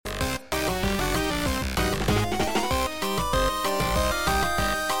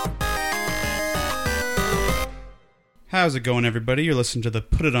How's it going, everybody? You're listening to the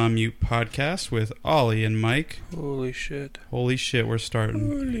Put It On Mute podcast with Ollie and Mike. Holy shit. Holy shit, we're starting.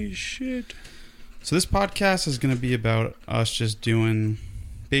 Holy shit. So this podcast is going to be about us just doing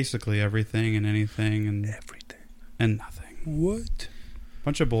basically everything and anything and Everything. And nothing. What?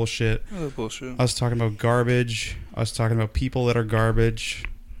 Bunch of bullshit. Oh, bullshit. Us talking about garbage. Us talking about people that are garbage.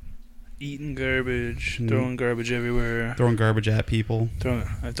 Eating garbage. Throwing garbage everywhere. Throwing garbage at people.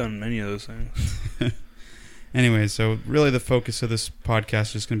 I've done many of those things. Anyway, so really the focus of this podcast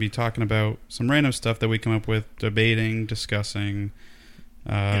is just going to be talking about some random stuff that we come up with, debating, discussing.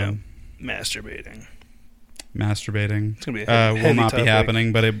 Masturbating. Masturbating. It's going to be a heavy will not topic. Be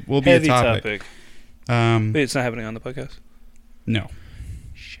happening, but it will be heavy a topic. Wait, it's not happening on the podcast? No.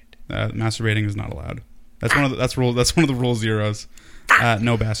 Shit. Masturbating is not allowed. That's one of the rule zeros.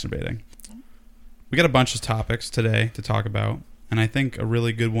 No masturbating. We got a bunch of topics today to talk about, and I think a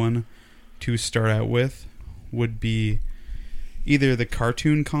really good one to start out with would be either the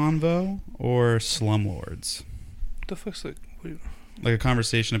cartoon convo or slumlords. What the fuck's that? Like a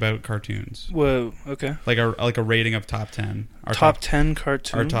conversation about cartoons. Whoa, okay. Like a rating of top 10. Our top 10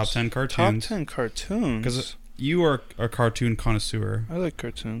 cartoons? Our top 10 cartoons. Top 10 cartoons? Because you are a cartoon connoisseur. I like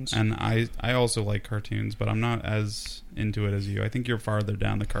cartoons. And I also like cartoons, but I'm not as into it as you. I think you're farther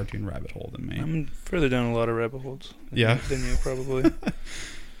down the cartoon rabbit hole than me. I'm further down a lot of rabbit holes. Yeah. Than you, probably.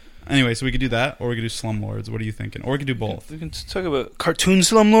 Anyway, so we could do that, or we could do slumlords. What are you thinking? Or we could do both. We can talk about cartoon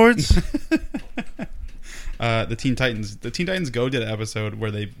slumlords. The Teen Titans. The Teen Titans Go did an episode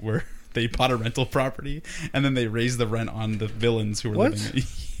where they bought a rental property and then they raised the rent on the villains who were living in it.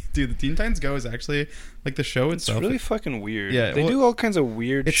 Dude, the Teen Titans Go is actually like the show itself. It's really fucking weird. Yeah, they do all kinds of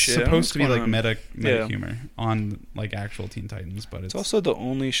weird shit. It's supposed to be like meta humor on like actual Teen Titans, but it's also the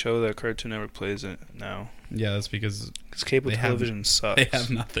only show that Cartoon Network plays it now. Yeah, that's because cable television sucks. They have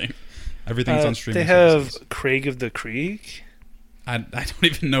nothing. Everything's on streaming. They have services. Craig of the Creek. I don't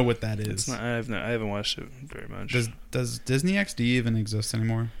even know what that is. I haven't watched it very much. Does Disney XD even exist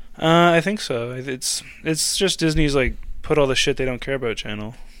anymore? I think so. It's just Disney's like put all the shit they don't care about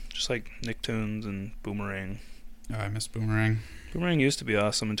channel. Just like Nicktoons and Boomerang. Oh, I miss Boomerang. Boomerang used to be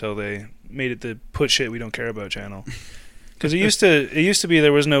awesome until they made it the put shit we don't care about channel. Because it used to be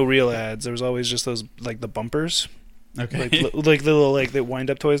there was no real ads. There was always just those like the bumpers. Okay. Like the little like the wind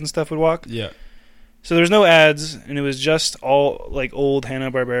up toys and stuff would walk. Yeah. So there was no ads, and it was just all like old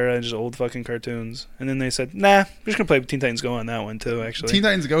Hanna-Barbera and just old fucking cartoons. And then they said, "Nah, we're just gonna play Teen Titans Go on that one too." Actually, Teen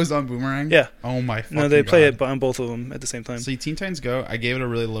Titans Go is on Boomerang. Yeah. Oh my. Fucking No, they play God. it on both of them at the same time. See, Teen Titans Go, I gave it a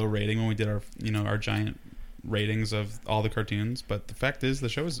really low rating when we did our giant ratings of all the cartoons. But the fact is, the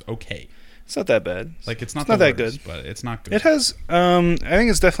show is okay. It's not that bad. Like it's not that worst, good, but it's not good. It has. I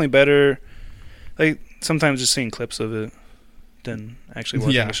think it's definitely better. Like sometimes just seeing clips of it than actually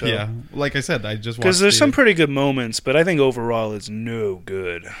watching the show. Yeah, like I said, I just watched because there's some pretty good moments, but I think overall it's no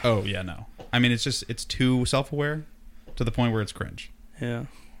good. Oh yeah, no. I mean, it's too self-aware to the point where it's cringe. Yeah.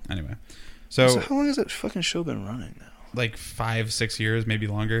 Anyway, so how long has that fucking show been running now? Like 5-6 years, maybe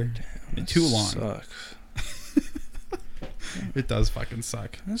longer. Damn, too long. Sucks. It does fucking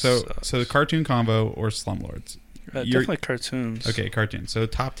suck. That So sucks. the cartoon combo or slumlords? Definitely cartoons. Okay, cartoons. So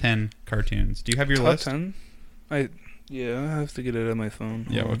top 10 cartoons. Do you have your Top list? 10? I have to get it on my phone.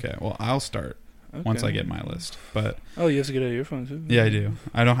 Yeah. Okay. Well, I'll start once I get my list. But you have to get it on your phone too. yeah, I do.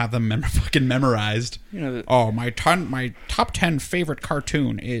 I don't have them fucking memorized. You know that. Oh, my top 10 favorite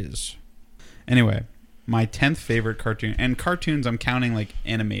cartoon is. Anyway, my 10th favorite cartoon, and cartoons I'm counting like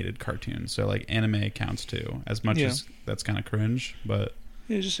animated cartoons, so like anime counts too, as much as that's kind of cringe, but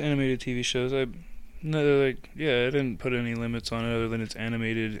Yeah, just animated TV shows. I didn't put any limits on it other than it's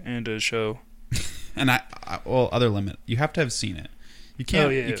animated and a show. And other limit, you have to have seen it. You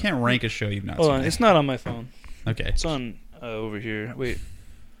can't you can't rank a show you've not seen. Hold on, it's not on my phone. Okay, it's on over here. Wait.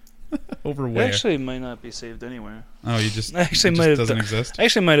 Over where? It actually might not be saved anywhere. Oh, you just doesn't exist? I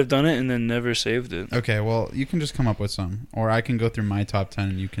actually might have done it and then never saved it. Okay, well, you can just come up with some. Or I can go through my top 10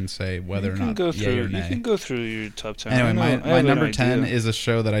 and you can say whether or not yay or nay. You can go through your top 10. Anyway, my number 10 is a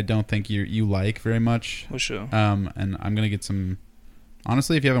show that I don't think you like very much. What show? And I'm going to get some...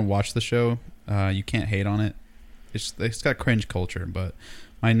 Honestly, if you haven't watched the show, you can't hate on it. It's got cringe culture, but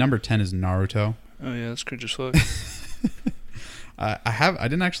my number 10 is Naruto. Oh, yeah, that's cringe as fuck. I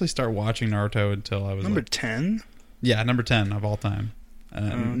didn't actually start watching Naruto until I was number 10. Yeah, number 10 of all time.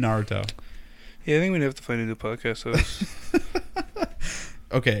 Naruto. Yeah, I think we'd have to find a new podcast host.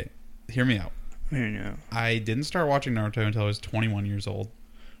 Okay, hear me out. I'm hearing you out. I didn't start watching Naruto until I was 21 years old.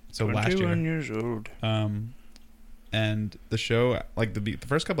 So last year. 21 years old. And the show, like the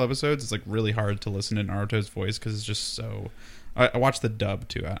first couple episodes, it's like really hard to listen to Naruto's voice because it's just so. I watched the dub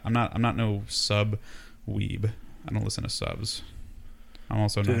too. I'm not no sub weeb. I don't listen to subs. I'm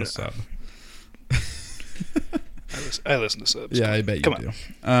also not a sub. I listen to subs. Yeah, I bet you Come do.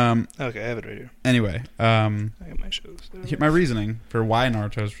 Okay, I have it right here. Anyway, I got my shows. my reasoning for why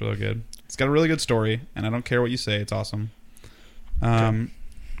Naruto is really good. It's got a really good story, and I don't care what you say. It's awesome.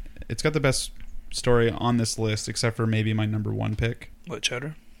 It's got the best story on this list, except for maybe my number one pick. What,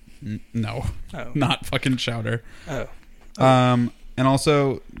 Chowder? No, Oh. not fucking Chowder. Oh. And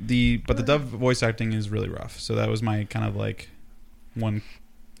also the dub voice acting is really rough. So that was my kind of like one.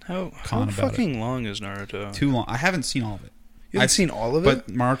 How con about fucking long is Naruto? Too long. I haven't seen all of it. You haven't seen all of But it?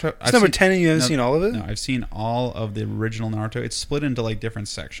 Naruto. It's number 10 and you haven't seen all of it? No, I've seen all of the original Naruto. It's split into like different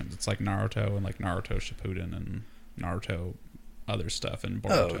sections. It's like Naruto and like Naruto Shippuden and Naruto other stuff and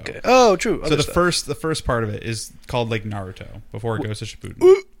Boruto. Oh, okay. Oh, true. So the first part of it is called like Naruto before it goes to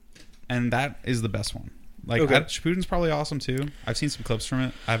Shippuden. And that is the best one. Like Okay. Shippuden's probably awesome too. I've seen some clips from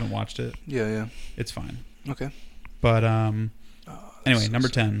it. I haven't watched it. Yeah. It's fine. Okay. But anyway, so number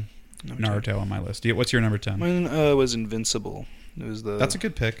sad. 10, Number Naruto 10. on my list. What's your number 10? Mine was Invincible. It was That's a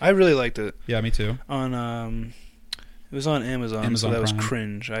good pick. I really liked it. Yeah, me too. On it was on Amazon, so that Prime. was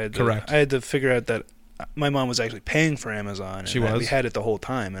cringe. Correct. I had to figure out that my mom was actually paying for Amazon. And She that was? We had it the whole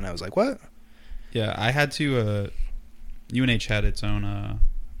time, and I was like, "What? Yeah, I had to. UNH had its own.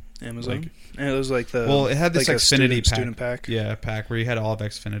 Amazon?" Like- and it was like the It had this like a Xfinity student pack. Yeah, pack where you had all of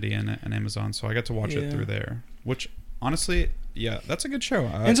Xfinity and Amazon, so I got to watch it Yeah. through there. Which honestly, yeah, that's a good show.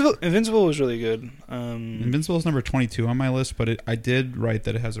 Invincible was really good. Invincible is number 22 on my list, but I did write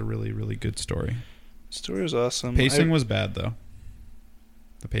that it has a really, really good story. Story was awesome. Pacing was bad though.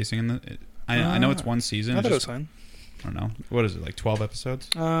 The pacing in I know it's one season. I thought it was just, fine. I don't know. What is it, like 12 episodes?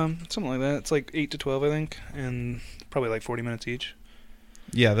 Something like that. It's like 8 to 12, I think, and probably like 40 minutes each.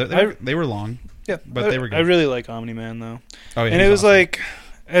 Yeah, they were long. Yeah, But they were good. I really like Omni-Man though. Oh yeah, And he's it was awesome. like,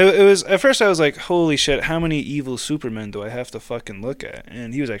 it was at first I was like, holy shit, how many evil Supermen do I have to fucking look at?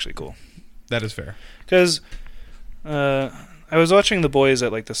 And he was actually cool. That is fair. Because I was watching The Boys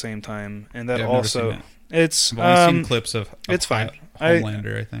at like the same time, and that Yeah, I've never also seen it. it's I've only seen clips of it's fine.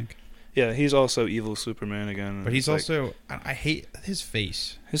 Homelander, I think. Yeah, he's also evil Superman again. But he's It's also I hate his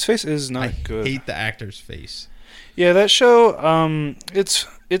face. his face is not I good. hate the actor's face. Yeah, that show,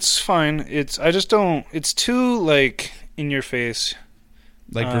 it's fine. I just don't. It's too like in your face.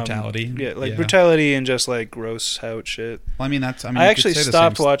 Like brutality. Yeah, like brutality and just like gross out shit. Well, I mean, I you could actually say the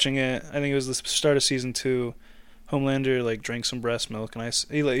stopped same watching it. I think it was the start of season 2. Homelander like drank some breast milk, and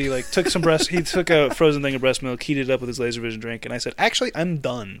he took some breast. He took a frozen thing of breast milk, heated it up with his laser vision drink, and I said, "Actually, I'm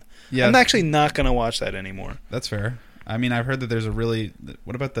done. Yeah, I'm actually not gonna watch that anymore." that's fair. I mean, I've heard that there's a really.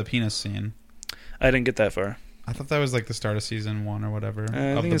 What about the penis scene? I didn't get that far. I thought that was like the start of season 1 or whatever.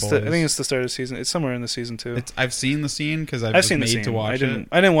 I think it's the start of season. It's somewhere in the season 2. I've seen the scene because I've was seen made the scene. to watch it.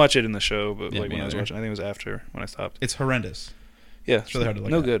 I didn't watch it in the show, but Yeah, like me when I was neither. watching, I think it was after when I stopped. It's horrendous. Yeah, It's really hard to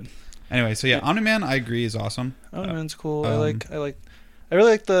look no at. good. Anyway, so yeah, Omni-Man, I agree, is awesome. Omni-Man's cool. I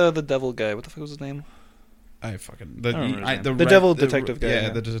really like the devil guy. What the fuck was his name? I fucking I don't remember his name. The devil detective guy, Yeah, yeah.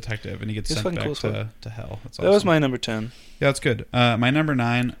 the detective, and he gets He's sent fucking back cool as fuck. to hell. That's That was awesome. my number 10. Yeah, that's good. My number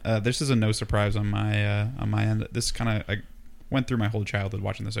 9. This is a no surprise on my end. This kind of I went through my whole childhood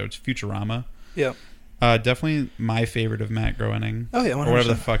watching this. So it's Futurama. Yeah. Definitely my favorite of Matt Groening. Oh yeah, 100%. Or whatever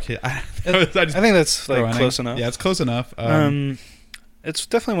the fuck. I think that's like Groening. close enough. Yeah, it's close enough. It's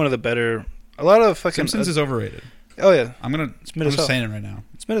definitely one of the better. A lot of fucking Simpsons is overrated. Oh yeah, I'm mid as just hell. saying it right now.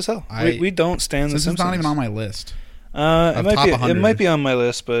 it's mid as hell. I- We don't stand the Simpsons Simpsons. not even on my list. It of might top be. 100. It might be on my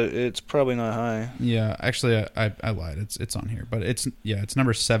list, but it's probably not high. Yeah, actually, I lied. It's on here, but it's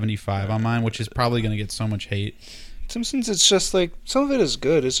number 75 on mine, which is probably going to get so much hate. Simpsons. It's just like some of it is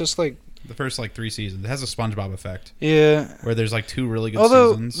good. It's just like The first 3 seasons, it has a SpongeBob effect, yeah. where there's 2 really good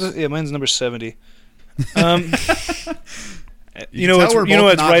Although seasons. yeah, mine's number 70. You can tell we're both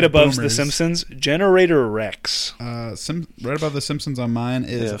what's not right above boomers. The Simpsons? Generator Rex. Right above the Simpsons on mine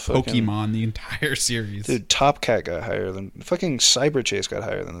is Yeah, fucking- Pokemon, the entire series. Dude, Top Cat got higher than fucking Cyber Chase got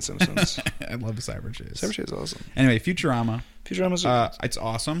higher than The Simpsons. I love Cyber Chase. Cyber Chase is awesome. Anyway, Futurama. Futurama's It's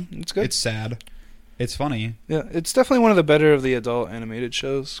awesome. it's good. It's sad. It's funny. Yeah, it's definitely one of the better of the adult animated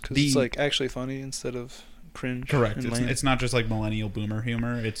shows because The- it's like actually funny instead of cringe. Correct. and It's, lame. it's not just millennial boomer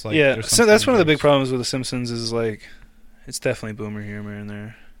humor. It's yeah. there's So some that's funny one of the big jokes. problems with The Simpsons is like it's definitely boomer humor in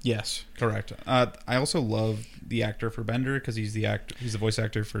there. Yes, correct. I also love the actor for Bender because he's the voice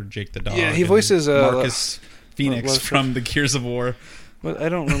actor for Jake the Dog. Yeah, he and voices, Marcus Phoenix what- from the Gears of War. What I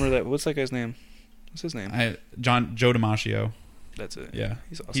don't remember that. What's that guy's name? What's his name? Joe DiMaggio. That's it. Yeah,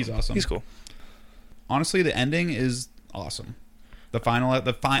 He's awesome. he's awesome. He's cool. Honestly, the ending is awesome. The final.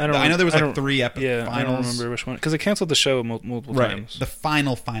 I know there was like 3 Yeah, finals. I don't remember which one because they canceled the show multiple Right. times. The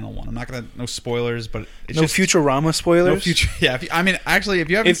final one. I'm not gonna no spoilers, but it's No just Futurama spoilers. no future. Yeah. Actually, if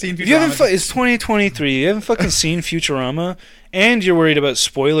you haven't seen Futurama, if you haven't, it's 2023. You haven't fucking seen Futurama, and you're worried about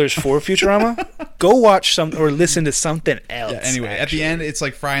spoilers for Futurama. Go watch some or listen to something else. yeah. Anyway, at the end, it's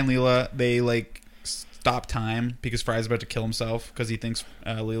like Fry and Leela. They like stop time because Fry's about to kill himself because he thinks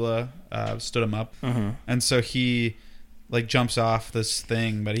Leela stood him up, and so he like jumps off this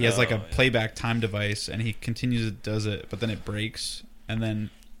thing, but he has like a playback time device, and he continues to does it, but then it breaks, and then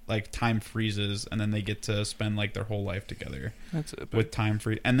like time freezes, and then they get to spend like their whole life together. That's it. With time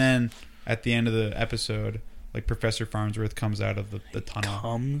free, and then at the end of the episode, like Professor Farnsworth comes out of the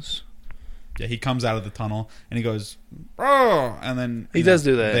tunnel. Yeah, he comes out of the tunnel and he goes, "Oh!" And then he does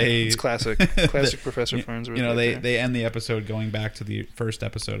do that. It's classic Professor Farnsworth. You know, they end the episode going back to the first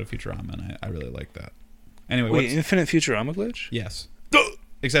episode of Futurama, and I really like that. Anyway, wait, Infinite Futurama glitch? Yes.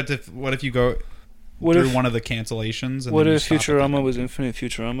 Except what if you go through one of the cancellations? And what then if Futurama was Infinite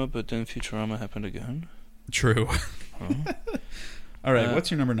Futurama, but then Futurama happened again? True. All right, what's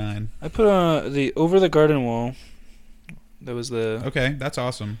your number 9? I put the Over the Garden Wall. That was the. Okay, that's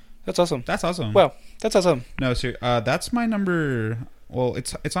awesome. That's awesome. That's awesome. Wow, that's awesome. No, sir. That's my number. Well,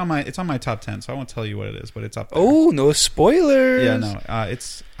 it's on my top 10, so I won't tell you what it is, but it's up there. Oh, no spoilers. Yeah, no.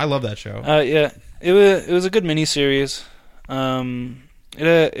 I love that show. Yeah, it was a good miniseries.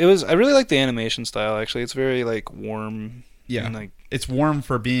 It was. I really like the animation style. Actually, it's very like warm. Yeah, and, like it's warm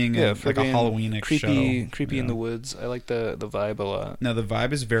for being like a Halloween-ish creepy show. In the woods. I like the vibe a lot. Now the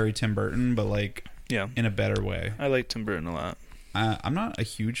vibe is very Tim Burton, but like in a better way. I like Tim Burton a lot. I'm not a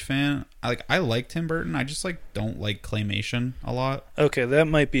huge fan. I like Tim Burton. I just like don't like claymation a lot. Okay, that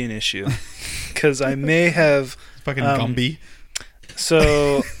might be an issue because I may have fucking Gumby.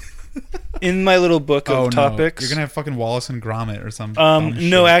 So in my little book of topics, you're gonna have fucking Wallace and Gromit or something.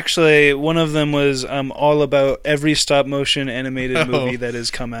 No, actually, one of them was all about every stop motion animated movie that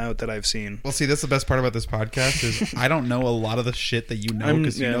has come out that I've seen. Well, see, that's the best part about this podcast is I don't know a lot of the shit that you know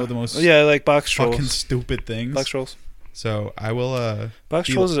because you know the most like Box Trolls, fucking stupid things. Box Trolls. So I will. Box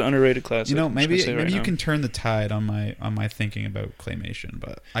Trolls is an underrated classic. You know, maybe you can turn the tide on my thinking about claymation,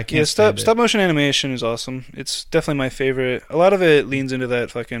 but I can't. Yeah, stop motion animation is awesome. It's definitely my favorite. A lot of it leans into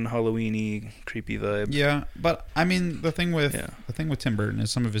that fucking Halloween-y, creepy vibe. Yeah, but I mean, the thing with Tim Burton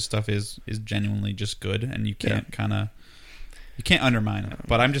is some of his stuff is genuinely just good, and you can't you can't undermine it.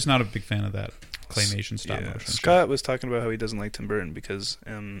 But I'm just not a big fan of that claymation stop motion. Scott was talking about how he doesn't like Tim Burton because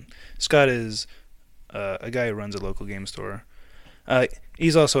Scott is a guy who runs a local game store.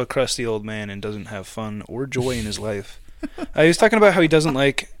 He's also a crusty old man and doesn't have fun or joy in his life. He was talking about how he doesn't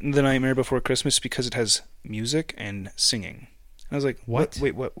like The Nightmare Before Christmas because it has music and singing. And I was like, what?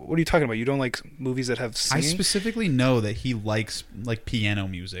 Wait, what are you talking about? You don't like movies that have singing? I specifically know that he likes like piano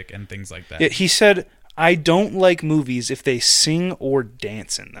music and things like that. Yeah, he said, I don't like movies if they sing or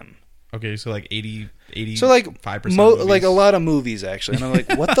dance in them. Okay, so like 80 so like 5% like a lot of movies actually, and I'm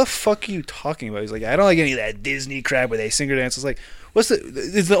like, what the fuck are you talking about? He's like, I don't like any of that Disney crap where they sing or dance. It's like,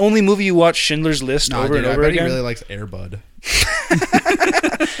 is the only movie you watch Schindler's List over and over again? He really likes Air Bud.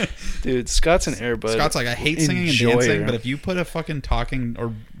 Dude, Scott's an Air Bud. Scott's like, I hate singing and dancing, but if you put a fucking talking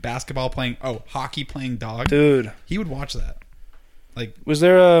or hockey playing dog, dude, he would watch that. Like, was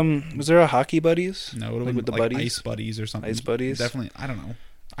there a Hockey Buddies? No, it would have with been the like buddies? Ice Buddies or something. Ice Buddies? Definitely. I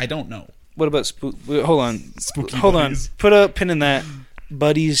don't know. What about hold on. Spooky Hold buddies. on. Put a pin in that.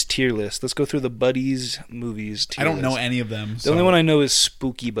 Buddies tier list. Let's go through the Buddies movies tier I don't list. know any of them. The only one I know is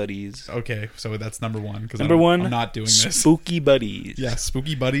Spooky Buddies. Okay, so that's number 1. I'm not doing this. Spooky Buddies. Yeah,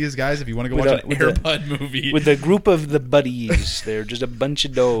 Spooky Buddies, guys. If you want to go watch an Air Bud movie. With a group of the buddies. They're just a bunch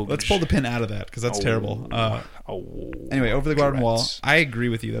of dogs. Let's pull the pin out of that, because that's terrible. Anyway, Over the Garden Wall. I agree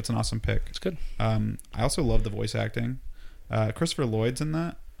with you. That's an awesome pick. It's good. I also love the voice acting. Christopher Lloyd's in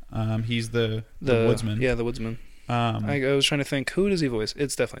that. He's the woodsman. Yeah, the woodsman. I was trying to think, who does he voice?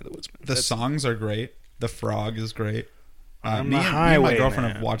 It's definitely the woodsman. The songs are great. The frog is great. Me and my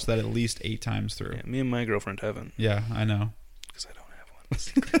girlfriend have watched that at least 8 times through. Yeah, me and my girlfriend haven't. Yeah, I know. Because I don't have one.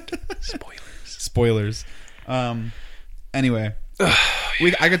 Secret. Spoilers. Anyway,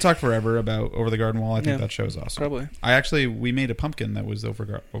 I could talk forever about Over the Garden Wall. I think that show is awesome. Probably. We made a pumpkin that was over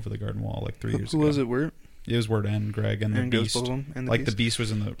the Garden Wall like 3 years ago. Who was it? Wirt? It was Wirt and Greg and the Beast. The Beast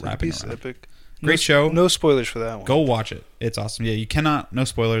was in the wrapping around. Epic. Great show. No spoilers for that one. Go watch it. It's awesome. Yeah, you cannot. No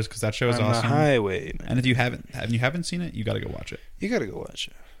spoilers because that show is awesome. The highway, man. And if you haven't seen it, you got to go watch it. You got to go watch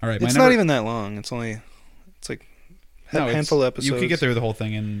it. All right. It's not even that long. It's like a handful of episodes. You could get through the whole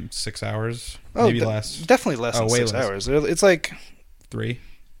thing in 6 hours, maybe less. Definitely less than 6 hours. It's like 3.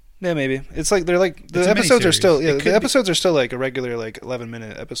 Yeah, maybe. It's like they're like the It's a episodes are miniseries. still It could the be- episodes are still like a regular like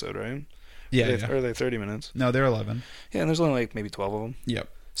 11-minute episode, right? Yeah. Or are they 30 minutes? No, they're 11. Yeah, and there's only like maybe 12 of them. Yep.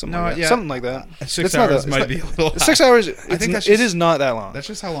 Something like that. Something like that. 6 It's not hours that- might it's be a not- little. 6 hours. I think it is not that long. That's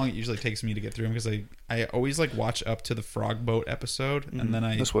just how long it usually takes me to get through them, because I always like watch up to the frog boat episode, and then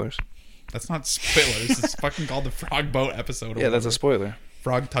No spoilers. that's not spoilers. It's fucking called the frog boat episode. Or Yeah, that's a whatever. spoiler.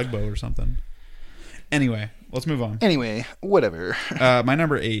 Frog tugboat or something. Anyway, let's move on. Anyway, whatever. My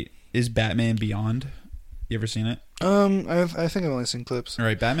number 8 is Batman Beyond. You ever seen it? I think I've only seen clips. All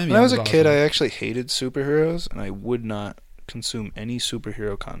right, Batman Beyond. When I was is a kid, I awesome. actually hated superheroes, and I would not consume any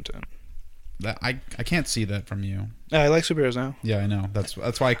superhero content. I can't see that from you. I like superheroes now. Yeah, I know. That's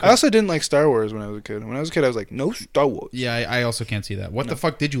why I also didn't like Star Wars when I was a kid. When I was a kid, I was like, no Star Wars. Yeah, I also can't see that. What the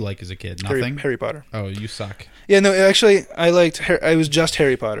fuck did you like as a kid? Harry, Nothing. Harry Potter. Oh, you suck. Yeah, no, actually, I liked. I was just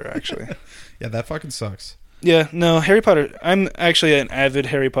Harry Potter, actually. Yeah, that fucking sucks. Yeah, no, Harry Potter. I'm actually an avid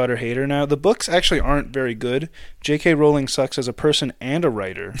Harry Potter hater now. The books actually aren't very good. J.K. Rowling sucks as a person and a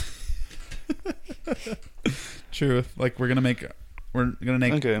writer. True. Like we're gonna make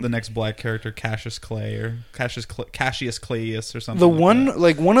Okay. the next black character Cassius Clay or Cassius Clayus or something. The like one, that.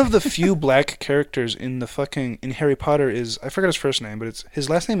 like one of the few black characters in the fucking in Harry Potter is, I forgot his first name, but it's his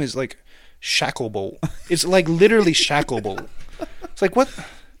last name is like Shacklebolt. It's like literally Shacklebolt. It's like what?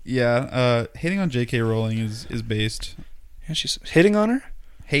 Yeah, hating on J.K. Rowling is based. Yeah, she's hitting on her.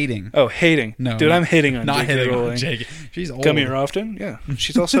 Hating. Oh, hating. No, dude, I'm hitting on not J.K. hitting Rowling. on J.K. She's old. Come here often. Yeah,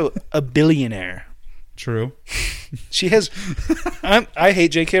 she's also a billionaire. True. She has. I hate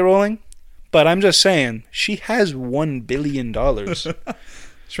J.K. Rowling, but I'm just saying she has $1 billion.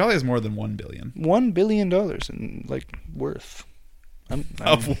 She probably has more than 1 billion $1 billion in like worth.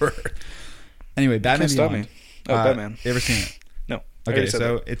 of worth. Anyway, Batman Can't stop Beyond. me. Oh, Batman. You ever seen it? No. I Okay, already said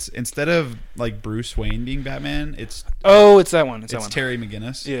so that. it's instead of like Bruce Wayne being Batman, it's That one. It's that one. Terry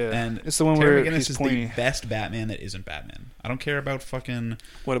McGinnis. Yeah, and it's the one Terry where McGinnis he's is pointy. the best Batman that isn't Batman. I don't care about fucking.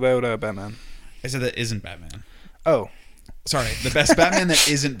 What about Batman? I said that isn't Batman. Oh. Sorry, the best Batman that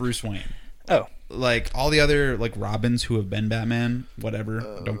isn't Bruce Wayne. Oh. Like all the other like Robins who have been Batman,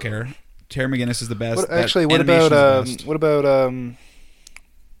 whatever, don't care. Terry McGinnis is the best. What about the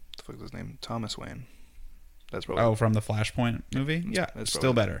fuck is his name? Thomas Wayne. That's probably. Oh, from the Flashpoint movie? Yeah, That's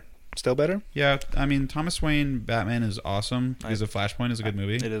still probably- better. Still better? Yeah, I mean Thomas Wayne Batman is awesome because of Flashpoint is a good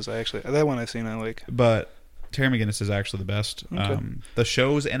movie. It is actually that one I've seen. I like. But Terry McGinnis is actually the best. Okay. The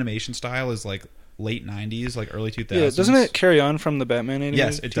show's animation style is like late 90s, like early 2000s. Yeah, doesn't it carry on from the Batman animated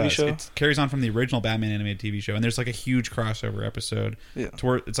Yes, it TV does. show? It carries on from the original Batman animated TV show, and there's like a huge crossover episode. Yeah. To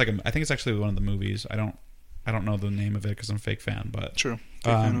where it's like I think it's actually one of the movies. I don't know the name of it because I'm a fake fan, but True.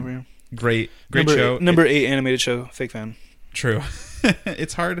 Fake fan over here. great number, show. Number 8 animated show. Fake fan. True.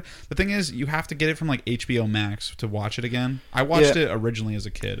 It's hard. The thing is, you have to get it from like HBO Max to watch it again. I watched it originally as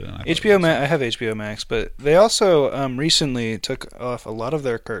a kid. And I thought it HBO was- Max. I have HBO Max, but they also recently took off a lot of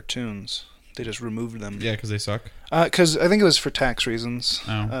their cartoons. They just removed them. Yeah, because they suck. Because I think it was for tax reasons.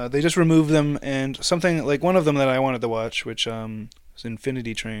 Oh. They just removed them, and something like one of them that I wanted to watch, which was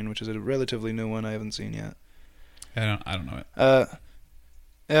Infinity Train, which is a relatively new one I haven't seen yet. I don't know it.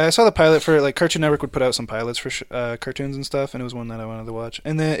 Yeah, I saw the pilot for like Cartoon Network would put out some pilots for cartoons and stuff, and it was one that I wanted to watch.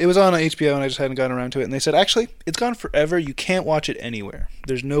 And then it was on HBO, and I just hadn't gotten around to it. And they said, actually, it's gone forever. You can't watch it anywhere.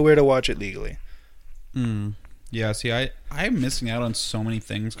 There's nowhere to watch it legally. Yeah, see, I'm missing out on so many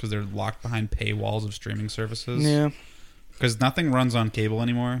things because they're locked behind paywalls of streaming services. Yeah. Because nothing runs on cable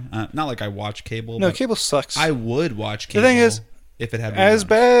anymore. Not like I watch cable. No, but cable sucks. I would watch The cable. thing is, if it had as reruns.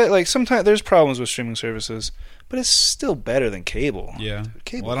 bad, like sometimes there's problems with streaming services, but it's still better than cable. Yeah.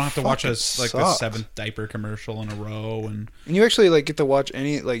 Cable Well, I don't have to watch the sucks. 7th diaper commercial in a row, and you actually like get to watch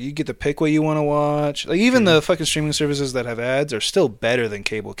you get to pick what you want to watch. Like even the fucking streaming services that have ads are still better than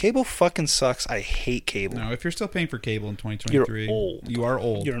cable. Cable fucking sucks. I hate cable. no. If you're still paying for cable in 2023, You're old. You are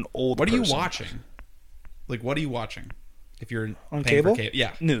old. You're an old What are you person. watching? Like, what are you watching? If you're On paying cable? for cable,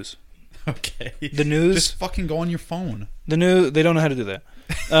 yeah. News. Okay. The news. Just fucking go on your phone. The news. They don't know how to do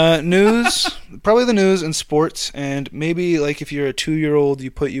that. News. Probably the news and sports, and maybe like if you're a 2-year-old,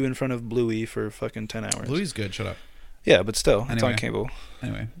 you put you in front of Bluey for fucking 10 hours. Bluey's good. Shut up. Yeah, but still, it's Anyway. on cable.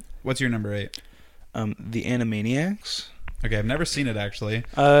 Anyway, what's your number 8? The Animaniacs. Okay, I've never seen it actually.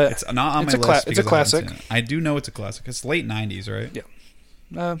 Uh, It's not on it's my a cla- list. it's a because I haven't classic. seen it. I do know it's a classic. It's late 90s, right?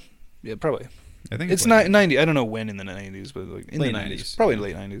 Yeah. Yeah, probably. I think It's late not 90. I don't know when in the 90s, but like in Late the 90s. 90s. Probably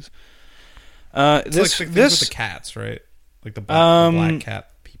late 90s. It's like things with the cats, right? Like the black cat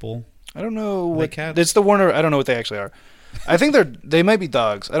people. I don't know Are they what cats? it's the Warner. I don't know what they actually are. I think they might be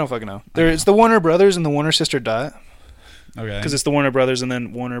dogs. I don't fucking know. It's the Warner Brothers and the Warner sister Dot, Okay. because it's the Warner Brothers and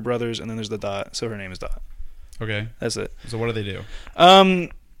then Warner Brothers and then there's the Dot. So her name is Dot. Okay. That's it. So what do they do?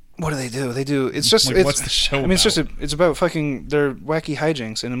 What do they do? They do. It's just. Like, It's, what's the show? I mean, it's about? just. It's about fucking their wacky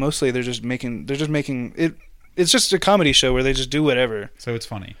hijinks, and mostly they're just making it. It's just a comedy show where they just do whatever. So it's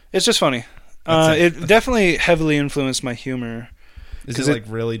funny. It's just funny. It definitely heavily influenced my humor. Is it like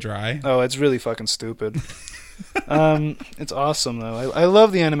really dry? Oh, it's really fucking stupid. It's awesome though. I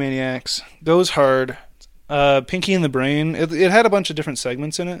love the Animaniacs. Goes hard. Pinky and the Brain. It had a bunch of different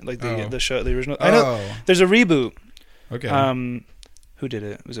segments in it, like the show, the original. I know there's a reboot. Okay. Who did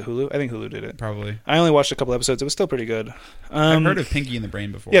it? Was it Hulu? I think Hulu did it. Probably. I only watched a couple episodes. It was still pretty good. I've heard of Pinky and the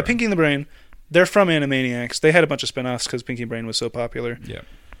Brain before. Yeah, Pinky and the Brain. They're from Animaniacs. They had a bunch of spinoffs because Pinky and the Brain was so popular. Yeah.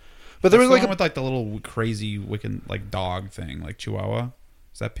 But there was the like one with like the little crazy wicked like dog thing, like Chihuahua.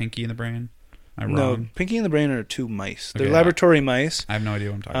 Is that Pinky and the Brain? Am I no, wrong? Pinky and the Brain are two mice. They're Okay, laboratory mice. I have no idea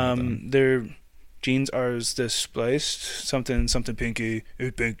what I'm talking about. Then. Their genes are spliced. Something Pinky.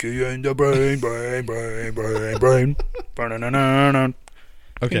 It's Pinky and the Brain, brain.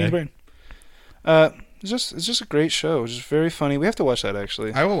 Okay. Pinky and the Brain. It's just a great show. It's just very funny. We have to watch that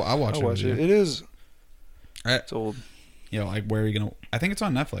actually. I'll watch it. It is. It's It's old. You know, like where are you gonna? I think it's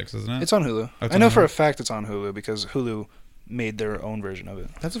on Netflix, isn't it? It's on Hulu. Oh, it's I on know Hulu? for a fact it's on Hulu because Hulu made their own version of it.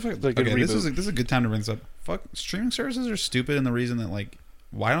 That's a fact. Like a Okay, good this reboot. is a good time to bring this up. Fuck, streaming services are stupid in the reason that like,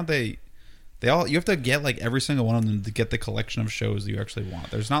 why don't they? They all you have to get like every single one of them to get the collection of shows that you actually want.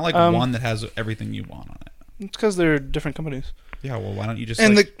 There's not like one that has everything you want on it. It's because they're different companies. Yeah, well, why don't you just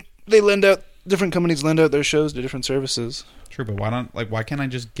And different companies lend out their shows to different services. True, but why can't I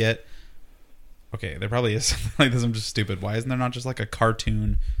just get? Okay, there probably is something like this. I'm just stupid. Why isn't there not just like a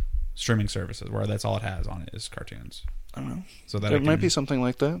cartoon streaming services where that's all it has on it is cartoons? I don't know. So that There might be something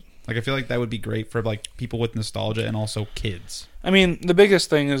like that. Like I feel like that would be great for like people with nostalgia and also kids. I mean, the biggest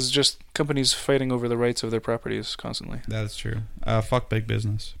thing is just companies fighting over the rights of their properties constantly. That's true. Fuck big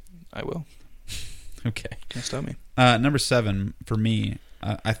business. I will. Okay. Can't stop me. Number 7 for me.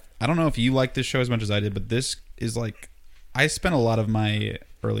 I don't know if you like this show as much as I did, but this is like I spent a lot of my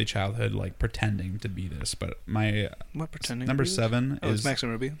early childhood like pretending to be this. But my What pretending? number 7 Oh, is it's Max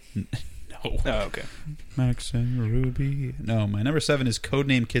and Ruby. no. Oh, okay. Max and Ruby. No, my number 7 is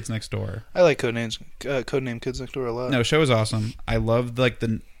Codename Kids Next Door. I like Codename Kids Next Door a lot. No, show is awesome. I loved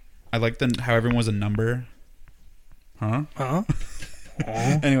how everyone was a number. Huh? Huh?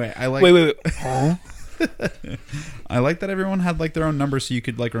 Anyway, I like. Wait. Huh? I like that everyone had like their own number so you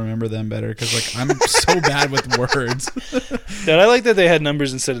could like remember them better because like I'm so bad with words. Dude, I like that they had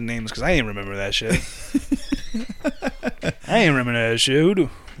numbers instead of names because I ain't remember that shit. I ain't remember that shit.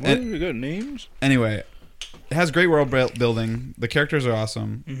 What? We got names? Anyway, it has great world building. The characters are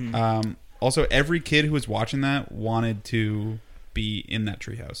awesome. Mm-hmm. Also, every kid who was watching that wanted to be in that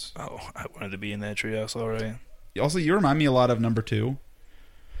treehouse. Oh, I wanted to be in that treehouse, all right. Also, you remind me a lot of number 2.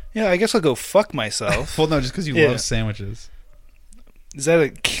 Yeah, I guess I'll go fuck myself. Well, no, just because you Yeah. love sandwiches. Is that a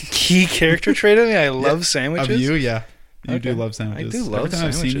key character trait of me? I love sandwiches. Of you, yeah. You Okay. do love sandwiches. I do love Every time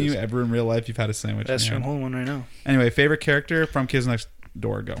I've seen sandwiches. you ever in real life, you've had a sandwich. That's in true. your I'm hand. holding one right now. Anyway, favorite character from Kids Next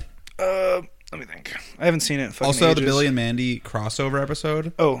Door, go. Let me think. I haven't seen it in fucking Also, the ages. Billy and Mandy crossover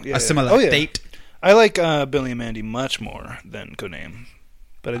episode. Oh, yeah. A similar Oh, yeah. date. I like Billy and Mandy much more than Codename.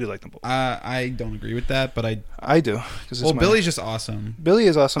 But I do like them both. I don't agree with that, but I do. Well, Billy's just awesome. Billy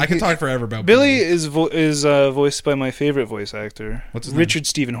is awesome. I can talk forever about Billy is voiced by my favorite voice actor. What's his name? Richard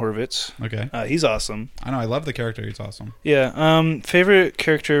Stephen Horvitz. Okay. He's awesome. I know. I love the character. He's awesome. Yeah. Favorite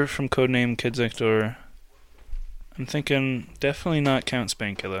character from Codename Kids Next Door. I'm thinking definitely not Count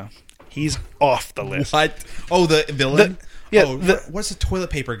Spankula. He's off the list. What? Oh, the villain? What's the toilet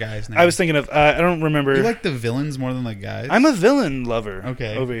paper guy's name? I was thinking of. I don't remember. You like the villains more than the guys? I'm a villain lover.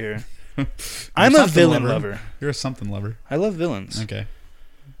 Okay. Over here. You're I'm a something villain lover. You're a something lover. I love villains. Okay.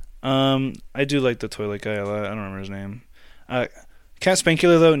 I do like the toilet guy a lot. I don't remember his name. Count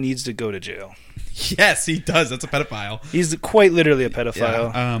Spankula though needs to go to jail. Yes, he does. That's a pedophile. He's quite literally a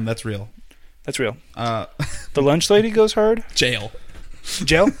pedophile. Yeah, that's real. That's real. The lunch lady goes hard. Jail.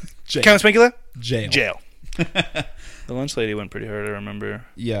 Jail. Jail. Count Spankula. Jail. Jail. The lunch lady went pretty hard. I remember.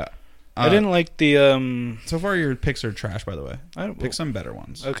 Yeah. I didn't like the. So far, your picks are trash. By the way, I don't pick some better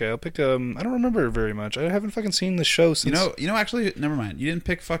ones. Okay, I'll pick. I don't remember very much. I haven't fucking seen the show since. You know. Actually, never mind. You didn't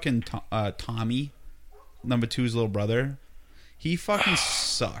pick fucking Tommy, number 2's little brother. He fucking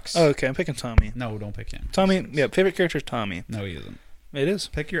sucks. Oh, okay. I'm picking Tommy. No, don't pick him. Tommy. Yeah, favorite character is Tommy. No, he isn't. It is.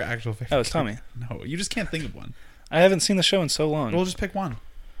 Pick your actual favorite. Oh, it's Tommy. No, you just can't think of one. I haven't seen the show in so long. We'll just pick one.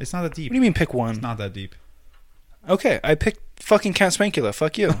 It's not that deep. What do you mean pick one? It's not that deep. Okay, I picked fucking Count Spankula.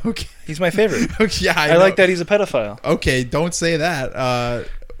 Fuck you. Okay. He's my favorite. Okay, yeah, I like that he's a pedophile. Okay, don't say that.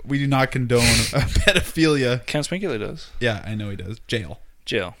 We do not condone pedophilia. Count Spankula does. Yeah, I know he does. Jail.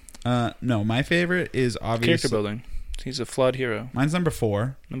 Jail. No, my favorite is obviously Character building. He's a flawed hero. Mine's number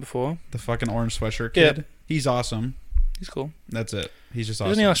 4. Number 4. The fucking orange sweatshirt kid. Yeah. He's awesome. He's cool. That's it. He's just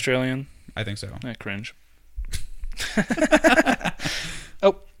awesome. Isn't he Australian? I think so. Cringe.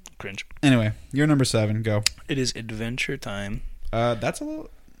 Oh, cringe. Anyway, you're number 7. Go. It is Adventure Time. That's a little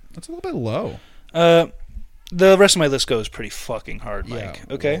bit low. The rest of my list goes pretty fucking hard, Mike.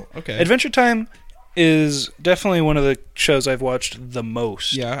 Yeah, Okay? well, okay. Adventure Time is definitely one of the shows I've watched the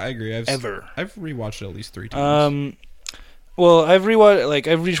most. Yeah, I agree. I've rewatched it at least 3 times. Well, I've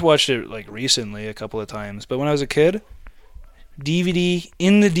rewatched it like recently a couple of times, but when I was a kid, DVD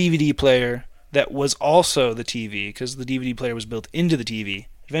in the DVD player that was also the TV, because the DVD player was built into the TV.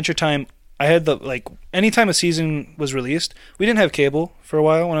 Adventure Time, I had anytime a season was released, we didn't have cable for a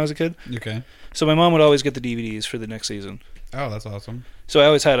while when I was a kid. Okay. So my mom would always get the DVDs for the next season. Oh, that's awesome. So I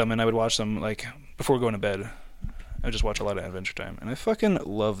always had them, and I would watch them before going to bed. I would just watch a lot of Adventure Time, and I fucking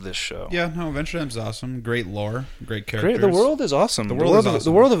love this show. Yeah, no, Adventure Time's awesome. Great lore, great characters. The world is awesome. The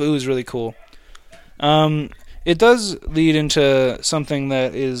world of Ooh is really cool. It does lead into something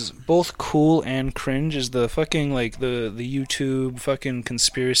that is both cool and cringe. Is the fucking the YouTube fucking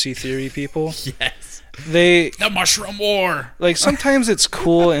conspiracy theory people? Yes. The Mushroom War. Sometimes it's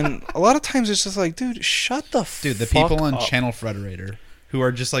cool, and a lot of times it's just dude, shut the fuck up. Dude, the people on Channel Frederator who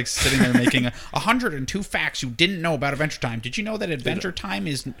are just sitting there making 102 facts you didn't know about Adventure Time. Did you know that Adventure Time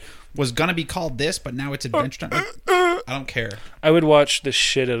was gonna be called this, but now it's Adventure Time? I don't care. I would watch the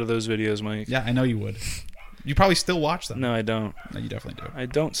shit out of those videos, Mike. Yeah, I know you would. You probably still watch them. No, I don't. No, you definitely do. I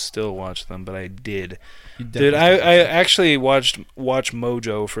don't still watch them, but I did. Dude, I actually watch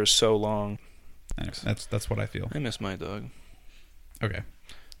Mojo for so long. Anyways, that's what I feel. I miss my dog. Okay.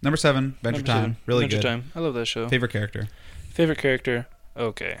 Number 7, Adventure Time. Really Adventure good. Time. I love that show. Favorite character?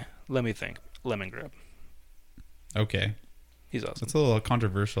 Okay. Let me think. Lemon Grab. Okay. He's awesome. That's a little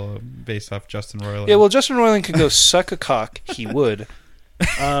controversial based off Justin Roiland. Yeah, well, Justin Roiland could go suck a cock. He would.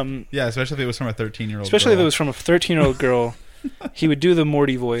 Yeah, especially if it was from a 13-year-old Especially if it was from a 13-year-old girl. He would do the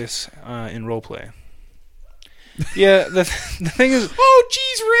Morty voice in roleplay. Yeah, the thing is... Oh,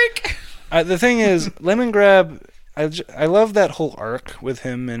 jeez, Rick! The thing is, Lemon Grab... I love that whole arc with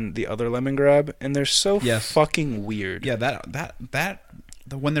him and the other Lemon Grab, and they're so fucking weird. Yeah,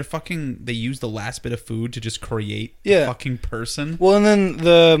 when they use the last bit of food to just create a fucking person. Well, and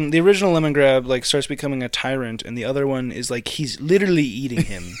then the original Lemon Grab starts becoming a tyrant, and the other one is he's literally eating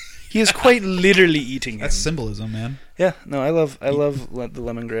him. He is quite literally eating him. That's symbolism, man. Yeah, no, I love the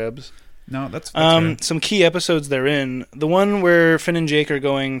Lemon Grabs. No, that's fair. Some key episodes they're in. The one where Finn and Jake are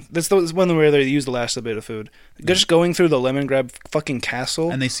going... That's the one where they use the last bit of food. They're just going through the Lemon Grab fucking castle.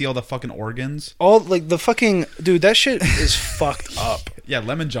 And they see all the fucking organs. All, the fucking... Dude, that shit is fucked up. Yeah,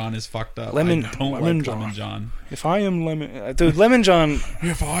 Lemon John is fucked up. Lemon John. If I am Lemon... Dude, Lemon John...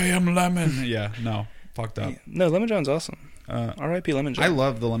 If I am Lemon... Yeah, no. Fucked up. No, Lemon John's awesome. R.I.P. Lemon John. I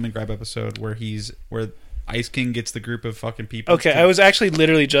love the Lemon Grab episode where Ice King gets the group of fucking people. Okay, I was actually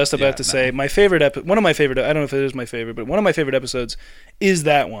literally just about to say my favorite one of my favorite. I don't know if it is my favorite, but one of my favorite episodes is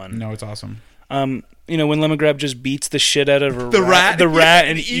that one. No, it's awesome. When Lemon Grab just beats the shit out of the rat,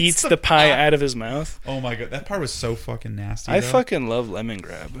 and eats the pie out of his mouth. Oh my god, that part was so fucking nasty. I fucking love Lemon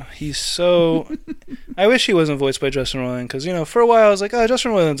Grab. He's so. I wish he wasn't voiced by Justin Roiland because for a while I was like, oh,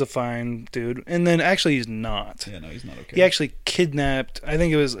 Justin Roiland's a fine dude, and then actually he's not. Yeah, no, he's not okay. He actually kidnapped. I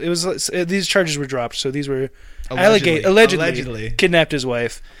think it was these charges were dropped, so these were allegedly kidnapped his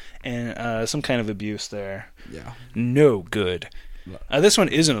wife, and some kind of abuse there. Yeah, no good. This one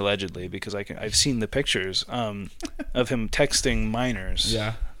isn't allegedly because I've seen the pictures of him texting minors.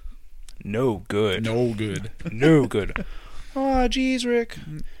 Yeah. No good. No good. No good. Oh, jeez, Rick.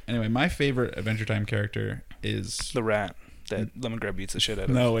 Anyway, my favorite Adventure Time character is the rat that Lemon Grab beats the shit out of.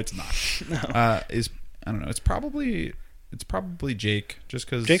 No, it's not. No. I don't know. It's probably Jake, just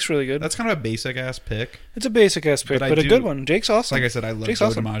because Jake's really good. That's kind of a basic ass pick. It's a basic ass pick, but a good one. Jake's awesome. Like I said, I love Joe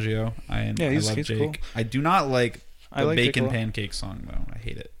DiMaggio. I love Jake. Cool. I do not like the Bacon Pancake song though. I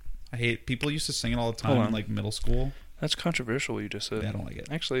hate it. People used to sing it all the time in middle school. That's controversial what you just said. Yeah, I don't like it.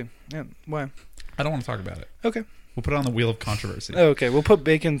 Actually, yeah. Why? I don't want to talk about it. Okay. We'll put it on the wheel of controversy. Oh, okay, we'll put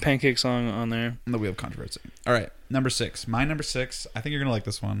Bacon Pancake song on there. On the wheel of controversy. All right, number 6. My number 6. I think you're gonna like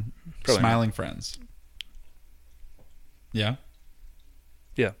this one. Probably Smiling not. Friends. Yeah.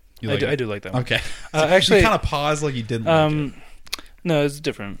 Yeah, I do like that one. Okay. Actually, you kind of paused like you didn't. Like it. No, it's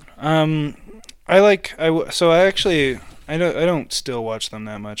different. I don't still watch them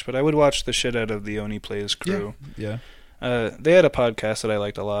that much, but I would watch the shit out of the Oni Plays crew. Yeah. They had a podcast that I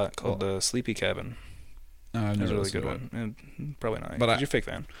liked a lot called The Sleepy Cabin. It was a really good one. Probably not. But you're a fake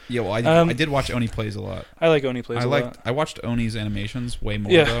fan. Yeah, well, I did watch Oni Plays a lot. I like Oni Plays a lot. I watched Oni's animations way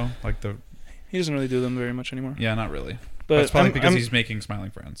more though. Like the He doesn't really do them very much anymore. Yeah, not really. But That's probably because he's making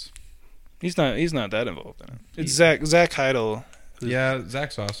Smiling Friends. He's not that involved in it. It's Zach Heidel. Yeah,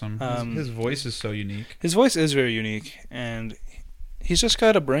 Zach's awesome. His voice is so unique. His voice is very unique, and he's just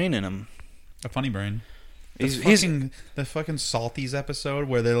got a brain in him. A funny brain. He's The fucking Salties episode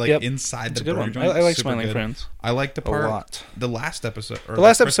where they're like inside the burger joint. I like Super Smiling good. Friends. I like the part. A lot. The last episode. Or the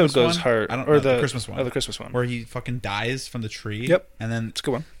last Christmas episode goes one? hard. I don't or know. the Christmas one. Oh, the Christmas one. Where he fucking dies from the tree. Yep. And then it's a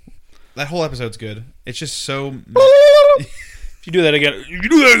good one. That whole episode's good. It's just so. If you do that again, I'm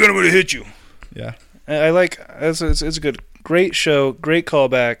going to hit you. Yeah. I like it's a good, great show, great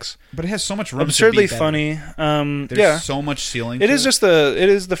callbacks. But it has so much room. Absurdly to be funny. There's so much ceiling. It is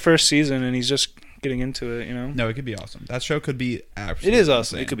the first season, and he's just getting into it. You know. No, it could be awesome. That show could be absolutely. It is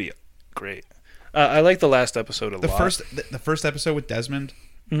awesome. Insane. It could be great. I like the last episode a lot. The first episode with Desmond,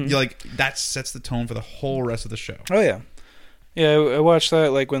 you like that sets the tone for the whole rest of the show. Oh yeah. Yeah, I watched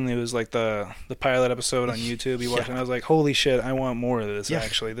that like when it was like the pilot episode on YouTube. You watched it, and I was like, "Holy shit, I want more of this!" Yeah.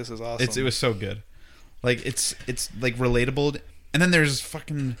 Actually, this is awesome. It was so good. Like it's like relatable, and then there's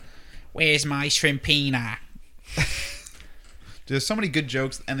fucking, where's my shrimpina? There's so many good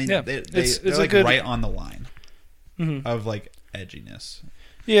jokes, and they're like good, right on the line of like edginess.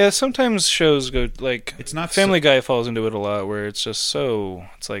 Yeah, sometimes shows go like it's not Family Guy falls into it a lot, where it's just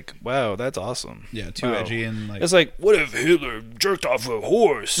it's like, wow, that's awesome. Yeah, too edgy and like it's like, what if Hitler jerked off a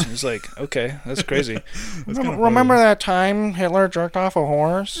horse? It's like, okay, that's crazy. Remember that time Hitler jerked off a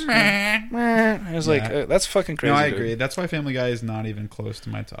horse? It's like that's fucking crazy. No, I agree. That's why Family Guy is not even close to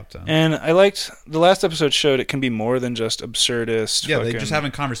my top 10. And I liked the last episode showed it can be more than just absurdist. Yeah, they just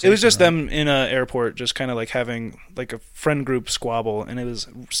having conversation. It was just them in an airport, just kind of like having like a friend group squabble, and it was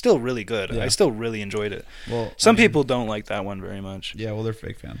still really good. I still really enjoyed it. Well, some people don't like that one very much. Yeah, well, they're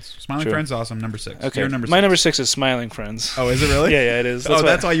fake fans. Smiling Friends, awesome. Number 6. Okay, number 6. My number 6 is Smiling Friends. Oh, is it really? Yeah, it is.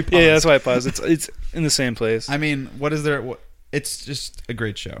 That's why you paused. Yeah, that's why I paused. It's in the same place. I mean, what is there? It's just a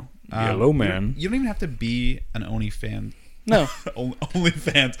great show. Hello, man. You don't even have to be an Oni fan. No, only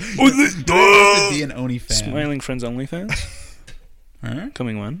fans. You don't have to be an Oni fan. Smiling Friends only fans. Huh?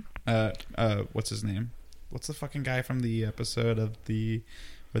 Coming when? What's his name? What's the fucking guy from the episode of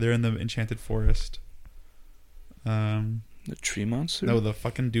where they're in the enchanted forest? The tree monster? No, the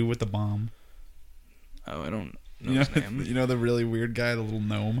fucking dude with the bomb. Oh, I don't know his name. You know the really weird guy, the little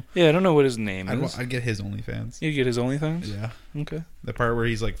gnome? Yeah, I don't know what his name is. I'd get his OnlyFans. You'd get his OnlyFans? Yeah. Okay. The part where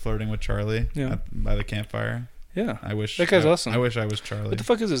he's like flirting with Charlie by the campfire. Yeah. I wish that guy's awesome. I wish I was Charlie. What the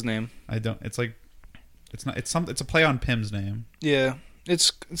fuck is his name? I don't. It's like, it's not. It's a play on Pym's name. Yeah.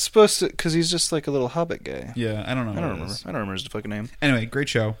 It's supposed to, because he's just like a little hobbit guy. Yeah, I don't know. I don't remember his fucking name. Anyway, great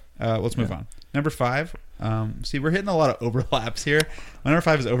show. Let's move on. Number 5. See, we're hitting a lot of overlaps here. My number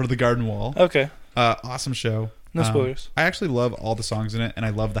 5 is Over the Garden Wall. Okay. Awesome show. No spoilers. I actually love all the songs in it, and I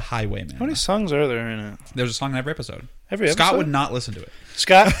love The Highwayman. How many songs are there in it? There's a song in every episode. Every episode? Scott would not listen to it.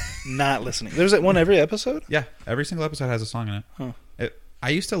 Scott, not listening. There's one every episode? Yeah, every single episode has a song in it. Huh. I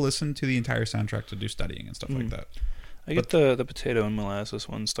used to listen to the entire soundtrack to do studying and stuff like that. I get the potato and molasses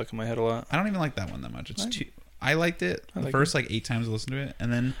one stuck in my head a lot. I don't even like that one that much. I liked it the first 8 times I listened to it,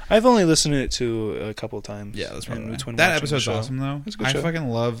 and then I've only listened to it to a couple of times. Yeah, that's probably right. That episode's awesome though. It's a good I show. fucking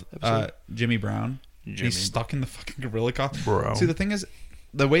love Jimmy Brown. He's stuck in the fucking gorilla costume. Bro. See, the thing is,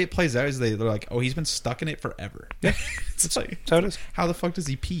 the way it plays out is they're like, oh, he's been stuck in it forever. Yeah, it's like, that's how it is. How the fuck does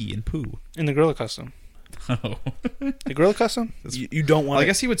he pee and poo? In the gorilla costume. Oh. The gorilla costume? You don't want I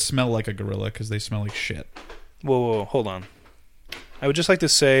guess he would smell like a gorilla because they smell like shit. Whoa, hold on. I would just like to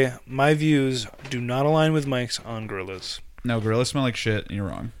say my views do not align with Mike's on gorillas. No, gorillas smell like shit, and you're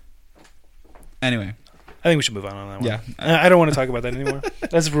wrong. Anyway. I think we should move on that one. Yeah. I don't want to talk about that anymore.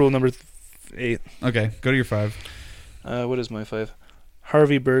 That's rule number 8. Okay, go to your 5. What is my 5?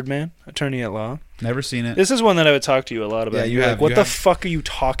 Harvey Birdman, Attorney at Law. Never seen it. This is one that I would talk to you a lot about. Yeah, you have. Like, what the fuck are you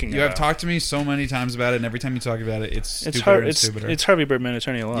talking about? You have talked to me so many times about it, and every time you talk about it, it's stupider and stupider. It's Harvey Birdman,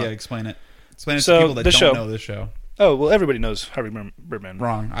 Attorney at Law. Yeah, explain it. Explain it to people that don't know this show. Oh, well, everybody knows Harvey Birdman.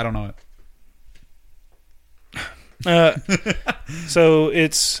 Wrong. I don't know it. So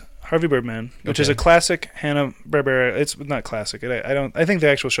it's Harvey Birdman, which is a classic Hanna-Barbera. It's not classic. I think the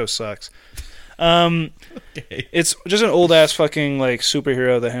actual show sucks. It's just an old ass fucking like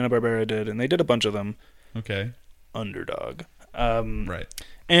superhero that Hanna-Barbera did, and they did a bunch of them. Okay. Underdog. Right.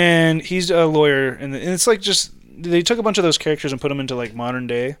 And he's a lawyer, and it's like just they took a bunch of those characters and put them into like modern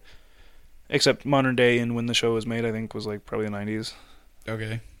day. Except modern day, and when the show was made, I think was like probably the 90s.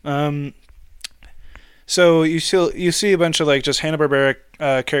 Okay. So you see a bunch of like just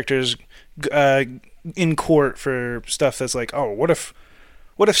Hanna-Barbera characters in court for stuff that's like, oh, what if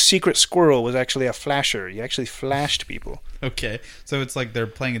What if Secret Squirrel was actually a flasher? You actually flashed people. Okay, so it's like they're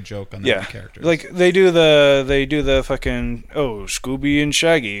playing a joke on their own characters. Like they do the fucking Scooby and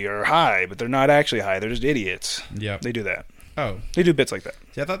Shaggy are high, but they're not actually high. They're just idiots. Yeah, they do that. Oh, they do bits like that.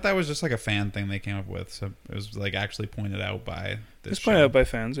 Yeah, I thought that was just like a fan thing they came up with. So it was like actually pointed out by this. It's pointed out by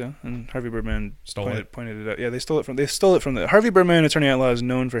fans, yeah. And Harvey Birdman pointed it out. Yeah, they stole it from the Harvey Birdman Attorney at Law is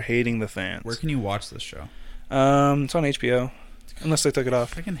known for hating the fans. Where can you watch this show? It's on HBO, unless they took it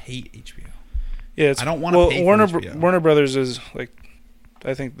off. I can hate HBO. Yeah, I don't want to pay Warner for HBO. Warner Brothers is like,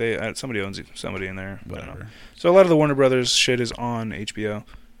 I think they somebody owns somebody in there. Whatever. So a lot of the Warner Brothers shit is on HBO.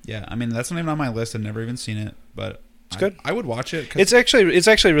 Yeah, I mean that's not even on my list. I've never even seen it, but it's good. I would watch it. It's actually really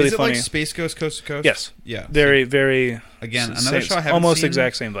funny. Is it like Space Ghost Coast to Coast? Yes. Yeah. Very, very. Again, another show I haven't almost seen,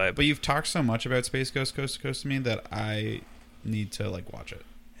 exact same vibe. But you've talked so much about Space Ghost Coast to Coast to me that I need to like watch it.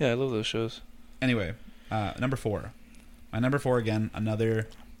 Yeah, I love those shows. Anyway, number 4. My number 4 again, another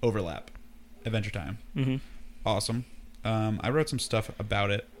overlap. Adventure Time. Mm-hmm. Awesome. I wrote some stuff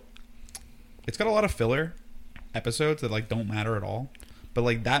about it. It's got a lot of filler episodes that like don't matter at all, but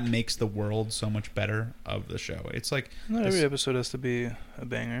like that makes the world so much better of the show. It's like not every episode has to be a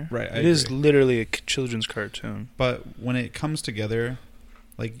banger, right? It is literally a children's cartoon. But when it comes together,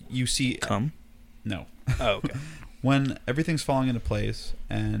 like you see, no, oh okay. When everything's falling into place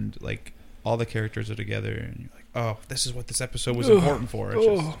and like all the characters are together, and you're like, oh, this is what this episode was important for. It's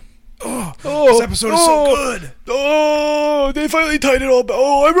just. This episode is so good. Oh, they finally tied it all back.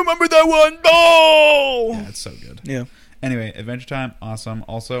 Oh, I remember that one. Oh, yeah, it's so good. Yeah. Anyway, Adventure Time, awesome.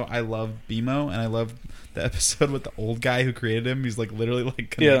 Also, I love BMO, and I love the episode with the old guy who created him. He's like literally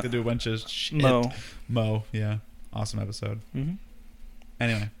like connected to a bunch of shit. Mo, yeah, awesome episode. Mm-hmm.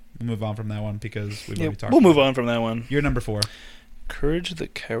 Anyway, we'll move on from that one because we've already talked. We'll move on from that one. You're number 4. Courage the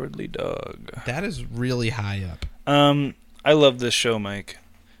Cowardly Dog. That is really high up. I love this show, Mike.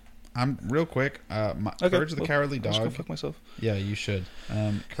 I'm real quick. Courage the Cowardly Dog. I'll just go fuck myself. Yeah, you should.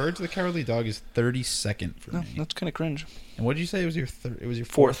 Courage the Cowardly Dog is 32nd for me. That's kind of cringe. And what did you say it was your it was your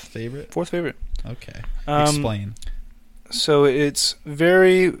fourth favorite? Fourth favorite. Okay. Explain. So it's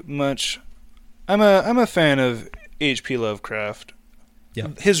very much. I'm a fan of H.P. Lovecraft. Yeah.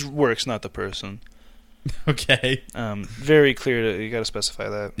 His work's not the person. Okay. Very clear. You got to specify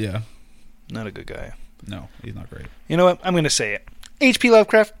that. Yeah. Not a good guy. No, he's not great. You know what? I'm going to say it. H.P.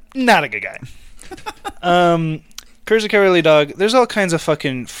 Lovecraft, not a good guy. Courage the Cowardly Dog, there's all kinds of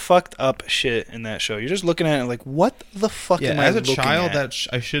fucking fucked up shit in that show. You're just looking at it like, what the fuck am I looking at? As a child,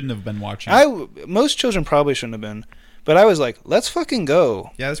 I shouldn't have been watching. Most children probably shouldn't have been. But I was like, let's fucking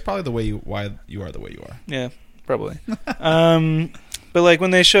go. Yeah, that's probably why you are the way you are. Yeah, probably. But like when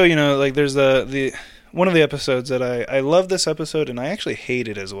they show, like there's the one of the episodes that I love this episode and I actually hate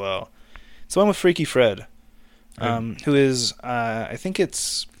it as well. It's the one with Freaky Fred. Who is, I think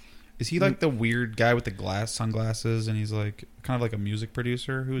it's... Is he like the weird guy with the sunglasses and he's like kind of like a music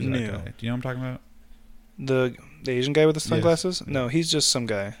producer? Who is that guy? Do you know what I'm talking about? The Asian guy with the sunglasses? Yes. No, he's just some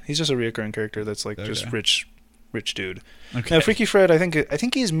guy. He's just a reoccurring character that's like just rich dude. Okay. Now, Freaky Fred, I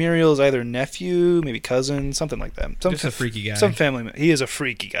think he's Muriel's either nephew, maybe cousin, something like that. Just a freaky guy. Some family. He is a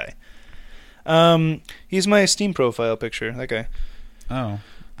freaky guy. He's my Steam profile picture, that guy. Oh.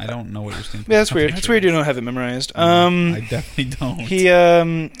 I don't know what you're saying. Yeah, that's weird. That's weird you don't have it memorized. I definitely don't.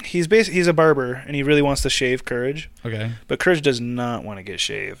 He's a barber and he really wants to shave Courage. Okay. But Courage does not want to get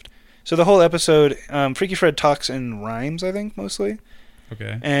shaved. So the whole episode, Freaky Fred talks in rhymes, I think, mostly.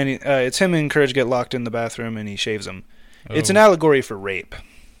 Okay. And it's him and Courage get locked in the bathroom and he shaves him. Oh. It's an allegory for rape.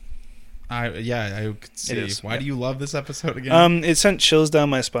 I could see. Why do you love this episode again? It sent chills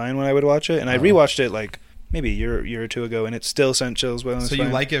down my spine when I would watch it, and I rewatched it like maybe a year or two ago, and it still sent chills down my spine. So you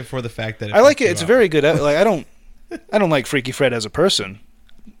like it for the fact that I like it. It's very good. Like I don't like Freaky Fred as a person.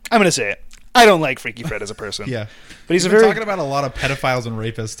 I'm gonna say it. I don't like Freaky Fred as a person. Yeah, but he's talking about a lot of pedophiles and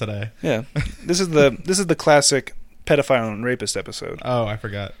rapists today. Yeah, this is the classic pedophile and rapist episode. Oh, I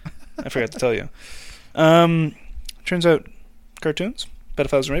forgot. I forgot to tell you. Turns out, cartoons,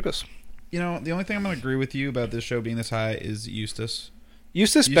 pedophiles and rapists. The only thing I'm going to agree with you about this show being this high is Eustace.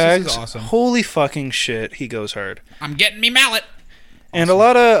 Eustace Baggs, is awesome. Holy fucking shit, he goes hard. I'm getting me mallet. And awesome.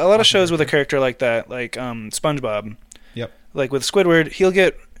 a lot of shows with a character like that, like SpongeBob. Yep. Like with Squidward, he'll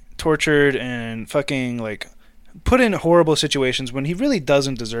get tortured and fucking like put in horrible situations when he really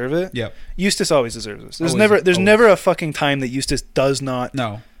doesn't deserve it. Yep. Eustace always deserves this. There's never a fucking time that Eustace does not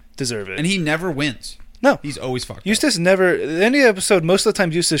deserve it. And he never wins. No, he's always fucked. Eustace never. At the end of the episode, most of the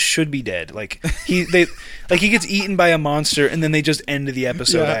time, Eustace should be dead. Like he gets eaten by a monster, and then they just end the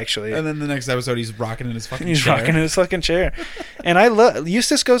episode. Yeah. Actually, and then the next episode, he's rocking in his fucking. chair. And I love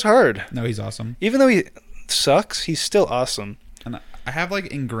Eustace goes hard. No, he's awesome. Even though he sucks, he's still awesome. And I have like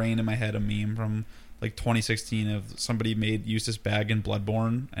ingrained in my head a meme from like 2016 of somebody used this bag in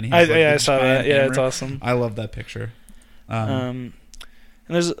Bloodborne, and he has, like, I saw that. Yeah, it's awesome. I love that picture. And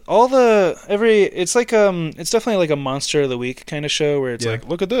there's all the it's like it's definitely like a Monster of the Week kind of show where it's like,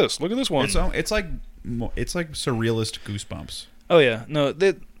 look at this one. It's like surrealist Goosebumps. Oh yeah, no,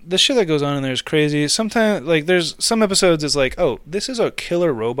 the shit that goes on in there is crazy. Sometimes, like, there's some episodes it's like, oh, this is a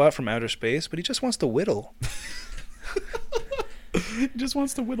killer robot from outer space, but he just wants to whittle. He just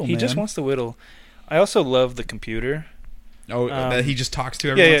wants to whittle. He just wants to whittle. I also love the computer. Oh, that he just talks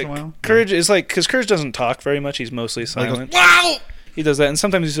to every once in a while? Courage is like, because Courage doesn't talk very much. He's mostly silent. He goes, wow! He does that, and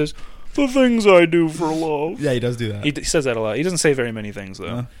sometimes he says, the things I do for love. Yeah, he does do that. He says that a lot. He doesn't say very many things,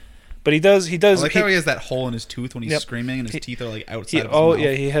 though. But he does. I like how he has that hole in his tooth when he's screaming, and his teeth are like outside of his mouth.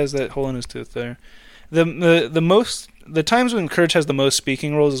 Yeah, he has that hole in his tooth there. The times when Courage has the most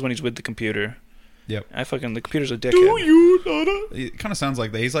speaking roles is when he's with the computer. Yep. The computer's a dickhead. Do you know? It kind of sounds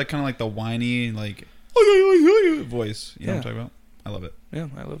like that. He's like kind of like the whiny like voice. You know what I'm talking about? I love it. Yeah,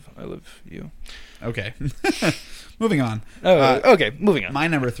 I love you. Okay. Moving on. Okay, moving on. My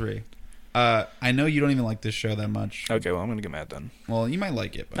number 3. I know you don't even like this show that much. Okay, well, I'm gonna get mad then. Well, you might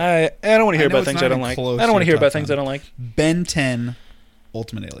like it, but I don't want to hear about things I don't like. I don't want to hear about things I don't like. Ben 10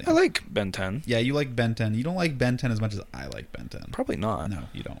 Ultimate Alien. I like Ben 10. Yeah, you like Ben 10. You don't like Ben 10 as much as I like Ben 10. Probably not. No,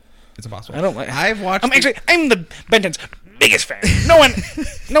 you don't. It's impossible. I don't like. I've watched. I'm the Ben 10's biggest fan. No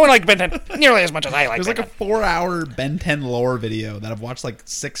one likes Ben 10 nearly as much as I like. There's like a 4-hour Ben 10 lore video that I've watched like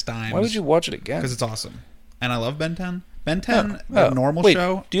 6 times. Why would you watch it again? Because it's awesome, and I love Ben 10. Ben 10, the normal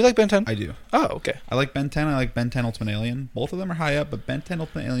show. Do you like Ben 10? I do. Oh, okay. I like Ben 10. I like Ben 10 Ultimate Alien. Both of them are high up, but Ben 10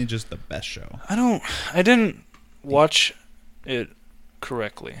 Ultimate Alien is just the best show. I didn't watch it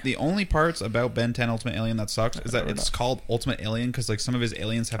correctly. The only parts about Ben 10 Ultimate Alien that sucks is that it's called Ultimate Alien because like some of his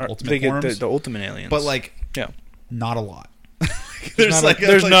aliens have ultimate forms. The Ultimate Aliens. But like, not a lot. There's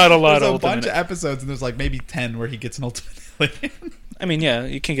not a lot of bunch of episodes, and there's like maybe 10 where he gets an Ultimate Alien. I mean, yeah,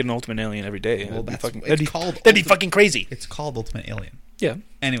 you can't get an Ultimate Alien every day. Well, that'd be fucking crazy. It's called Ultimate Alien. Yeah.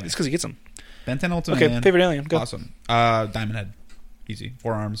 Anyway, it's because he gets them. Ben 10 Ultimate Alien. Okay, favorite alien. Go. Awesome. Diamond Head. Easy.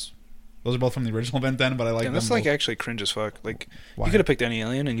 4 arms. Those are both from the original Ben 10, but I like them. That's like both. Actually cringe as fuck. Like, Why? you could have picked any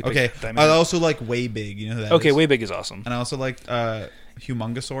alien, and you picked Diamond I Head. also like Way Big. You know who that is? Okay, Way Big is awesome. And I also like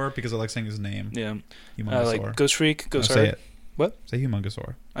Humongosaur because I like saying his name. Yeah. Humongosaur. Like Ghost Freak, Ghost No, Hard. say it. What? Say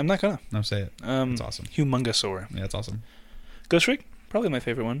Humongosaur. I'm not gonna. No, say it. It's awesome. Humongosaur. Yeah, it's awesome. Ghost Freak? Probably my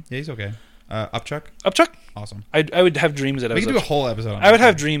favorite one. Yeah, he's okay. Upchuck? Upchuck? Awesome. I would have dreams that I was. We can do a whole episode on I would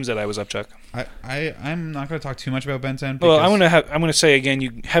have dreams that I was Upchuck. I'm not going to talk too much about Ben 10. Well, I'm gonna say again,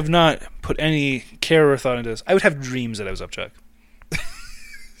 you have not put any care or thought into this. I would have dreams that I was Upchuck.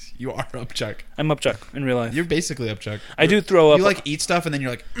 You are Upchuck. I'm Upchuck in real life. You're basically Upchuck. I do throw up. You like eat stuff and then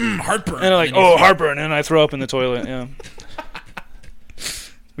you're like, heartburn. And I'm like, heartburn, and I throw up in the toilet. Yeah.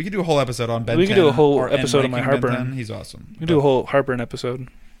 We could do a whole episode on Ben 10. We could do a whole episode on my heartburn. Ben 10. He's awesome. We could do a whole heartburn episode.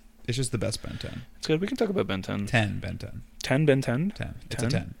 It's just the best Ben 10. It's good. We can talk about Ben 10. 10 Ben 10. 10 Ben 10? 10. It's 10.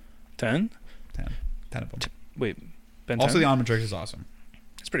 10? 10. 10 of them. Wait, Ben 10? Also, the Omnitrix is awesome.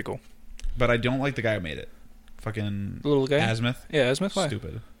 It's pretty cool. But I don't like the guy who made it. Fucking the little guy? Azimuth. Yeah, Azimuth. Why?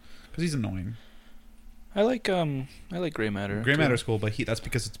 Stupid. Because he's annoying. I like Gray Matter. Gray Matter's cool, but that's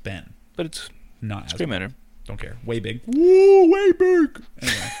because it's Ben. But it's not Azimuth. Gray Matter. Don't care. Way big. Whoa, way big.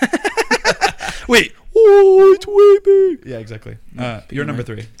 Anyway. Wait. Oh, it's way big. Yeah, exactly. You're number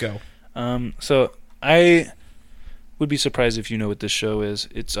 3. Go. So I would be surprised if you know what this show is.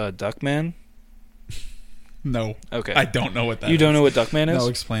 It's Duckman. No. Okay. I don't know what that is. You don't know what Duckman is? No,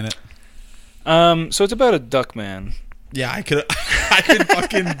 explain it. So it's about a Duckman. Yeah, I could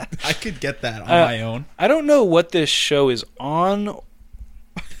get that on my own. I don't know what this show is on.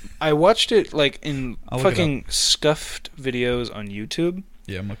 I watched it like in fucking scuffed videos on YouTube.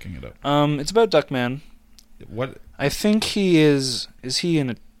 Yeah, I'm looking it up. It's about Duckman. What? I think he is. Is he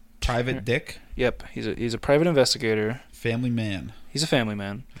in a private dick? Yep, he's a private investigator. Family man. He's a family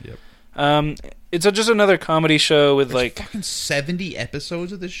man. Yep. It's just another comedy show with There's fucking 70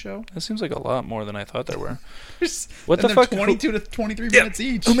 episodes of this show. That seems like a lot more than I thought there were. What the fuck? 22 to 23 minutes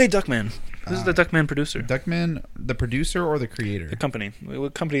each. Who made Duckman? Who's the Duckman producer? Duckman, the producer or the creator? The company.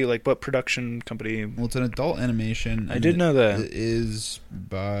 What company? Like what production company? Well, it's an adult animation. I did know that. It is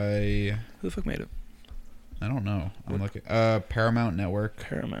by. Who the fuck made it? I don't know. I'm looking. Paramount Network.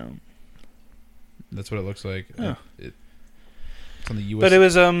 Paramount. That's what it looks like. Oh. It's on the US. But it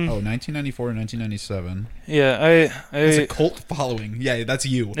was 1994 and 1997. Yeah, It's a cult following. Yeah, that's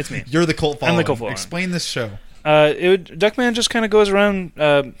you. It's me. You're the cult following. I'm the cult following. Explain this show. Duckman just kind of goes around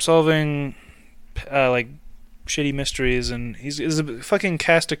solving like shitty mysteries, and he's a fucking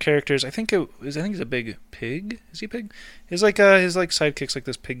cast of characters. I think he's a big pig. Is he a pig? His sidekick's like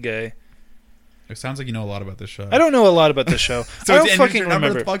this pig guy. It sounds like you know a lot about this show. I don't know a lot about this show. So I don't it's fucking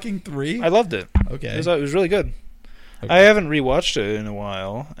remember. Fucking 3. I loved it. Okay, It was really good. Okay. I haven't rewatched it in a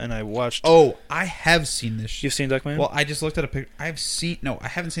while, and I watched. Oh, I have seen this show. You've seen Duckman? Well, I just looked at a picture. I haven't seen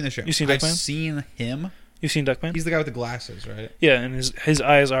the show. You've seen Duckman? I've seen him. You've seen Duckman? He's the guy with the glasses, right? Yeah, and his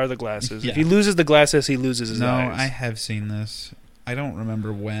eyes are the glasses. Yeah. If he loses the glasses, he loses his eyes. No, I have seen this. I don't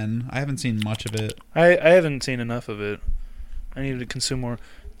remember when. I haven't seen much of it. I haven't seen enough of it. I need to consume more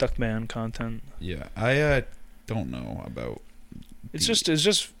Duckman content. Yeah, I don't know about. It's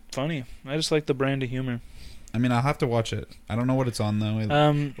just funny. I just like the brand of humor. I mean, I'll have to watch it. I don't know what it's on though.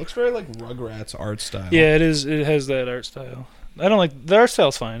 It looks very like Rugrats art style. Yeah, it is. It has that art style. I don't like the art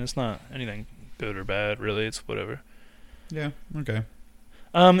style's fine. It's not anything good or bad, really. It's whatever. Yeah. Okay.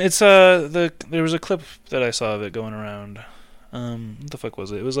 It's there was a clip that I saw of it going around. What the fuck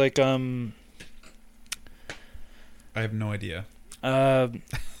was it? It was like I have no idea. What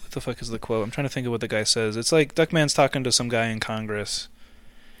the fuck is the quote? I'm trying to think of what the guy says. It's like Duckman's talking to some guy in Congress.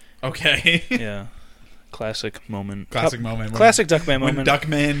 Okay. Yeah. Classic moment. Classic moment. Classic Duckman When moment.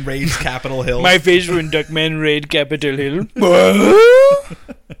 Duckman raids Capitol Hill. My face when Duckman raid Capitol Hill.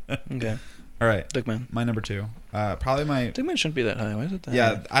 Okay. All right. Duckman. My number 2. Probably my. Duckman shouldn't be that high. Why is it that high?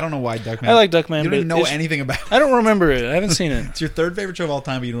 Yeah, I don't know why Duckman. I like Duckman. You don't even but know anything about it. I don't remember it. I haven't seen it. It's your 3rd favorite show of all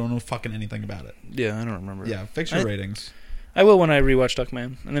time, but you don't know fucking anything about it. Yeah, I don't remember Yeah, fix your ratings. I will when I rewatch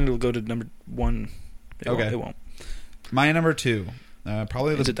Duckman, and then it'll go to number 1. It won't. My number 2.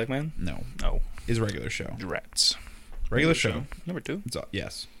 Probably Is it Duckman? No. No. Is Regular Show. Rats. Regular Show. Number 2?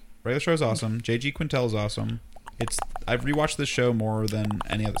 Yes. Regular Show is awesome. JG Quintel is awesome. I've rewatched this show more than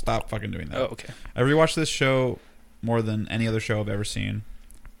any other. Stop fucking doing that. Oh, okay. I've rewatched this show more than any other show I've ever seen.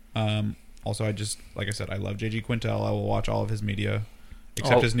 Also, like I said, I love JG Quintel. I will watch all of his media,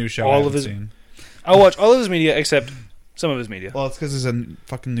 except his new show I haven't seen. I'll watch all of his media except some of his media. Well, it's because there's a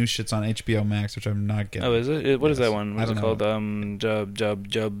fucking new shit's on HBO Max, which I'm not getting. Oh, is it? What is that one? What's I it don't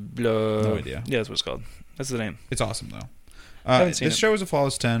called? No idea. Yeah, that's what it's called. That's the name. It's awesome though. Haven't seen This it. show is a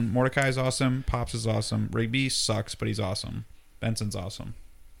flawless 10. Mordecai is awesome. Pops is awesome. Rigby sucks, but he's awesome. Benson's awesome.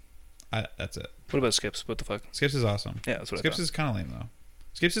 That's it. What about Skips? What the fuck? Skips is awesome. Yeah, that's what Skips I is kind of lame though.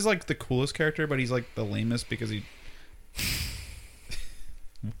 Skips is like the coolest character, but he's like the lamest because he.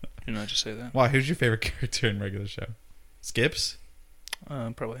 Did not just say that. Wow, who's your favorite character in Regular Show? Skips?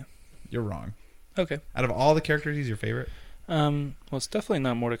 Probably. You're wrong. Okay. Out of all the characters, he's your favorite? Well, it's definitely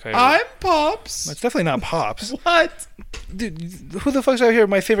not Mordecai. I'm Pops. It's definitely not Pops. What? Dude, who the fuck's out here?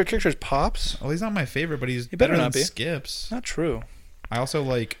 My favorite character is Pops? Well, he's not my favorite, but he's He better better not than be. Skips. Not true. I also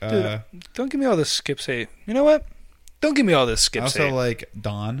like. Dude, don't give me all this Skips hate. You know what? Don't give me all this I Skips also hate. like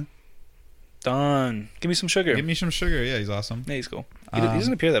Don. Don. Give me some sugar. Give me some sugar. Yeah, he's awesome. Yeah, he's cool. He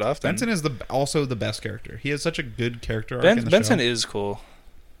doesn't appear that often. Benson is also the best character. He has such a good character arc in the Benson show. is cool.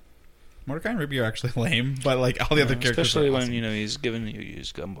 Mordecai and Ruby are actually lame, but like all the other characters, especially are when awesome. he's giving you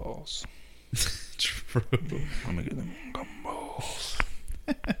his gumballs. True. I'm gonna give them gumballs.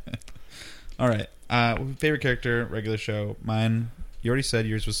 All right. Favorite character, Regular Show. Mine. You already said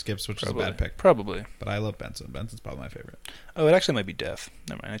yours was Skips, which is a bad pick. Probably. But I love Benson. Benson's probably my favorite. Oh, it actually might be Death.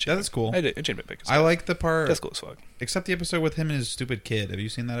 Never mind. That is cool. I changed my pick. I like the part. That's cool as fuck. Except the episode with him and his stupid kid. Have you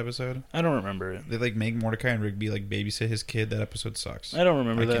seen that episode? I don't remember it. They like make Mordecai and Rigby like babysit his kid. That episode sucks. I don't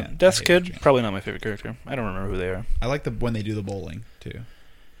remember that. can't. Death's I hate kid, that probably not my favorite character. I don't remember who they are. I like when they do the bowling too.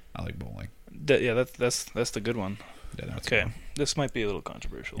 I like bowling. Yeah, that's the good one. Yeah, no, it's Okay, cool. this might be a little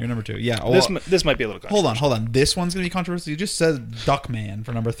controversial. You're number 2. Yeah. Well, This might be a little controversial. hold on. This one's gonna be controversial. You just said Duckman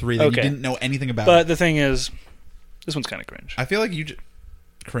for number 3 that Okay. you didn't know anything about. But the thing is, this one's kind of cringe. I feel like you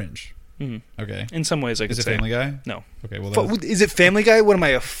cringe. Mm-hmm. Okay. In some ways, I could Is it say. Family Guy? No. Okay. Well, Is it Family Guy? What am I,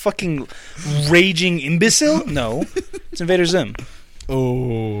 a fucking raging imbecile? No. It's Invader Zim.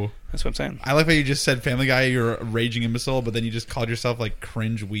 oh, That's what I'm saying. I like how you just said Family Guy. You're a raging imbecile, but then you just called yourself like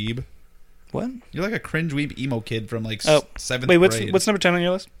cringe weeb. What? You're like a cringe weeb emo kid from like 7th Wait, grade. what's number 10 on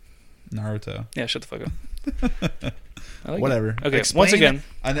your list? Naruto? Yeah, shut the fuck up. I like Whatever. it. Okay, Explain once again.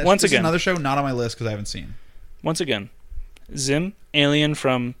 This is another show not on my list because I haven't seen. Once again. Zim, alien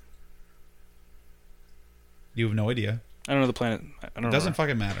from... You have no idea. I don't know the planet. I don't know. It doesn't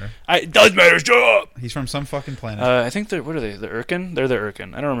fucking matter. It does matter, shut up! He's from some fucking planet. I think they're... What are they? The Urkin? They're the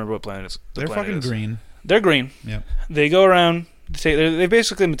Urkin. I don't remember what planet it's... They're fucking green. They're green. Yep. They go around... They've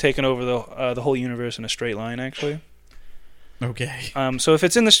basically been taking over the whole universe in a straight line, actually. Okay. So if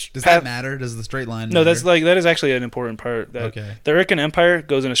it's in the Does that matter? Does the straight line No, matter? that is actually an important part. That Okay. The Urkin Empire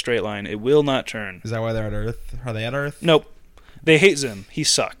goes in a straight line. It will not turn. Is that why they're at Earth? Are they at Earth? Nope. They hate Zim. He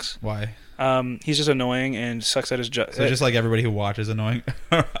sucks. Why? He's just annoying and sucks at his job. So just like everybody who watches annoying.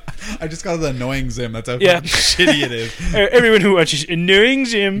 I just call it the annoying Zim. That's how Yeah. shitty it is. Everyone who watches annoying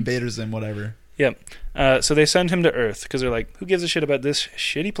Zim. Beta Zim, whatever. Yep. So they send him to Earth because they're like, who gives a shit about this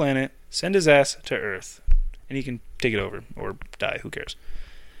shitty planet? Send his ass to Earth, and he can take it over or die. Who cares?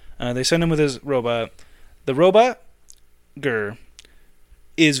 They send him with his robot. The robot, Gur,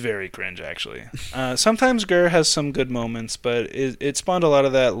 is very cringe, actually. Sometimes Gur has some good moments, but it spawned a lot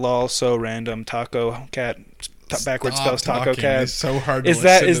of that lol so random taco cat backwards spells taco cat. It's so hard. Is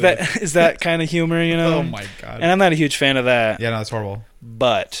that kind of humor? You know? Oh my god! And I'm not a huge fan of that. Yeah, no, that's horrible.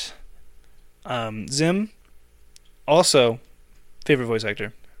 But Zim, also favorite voice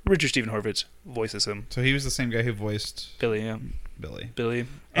actor, Richard Stephen Horvitz voices him. So he was the same guy who voiced Billy, yeah, Billy,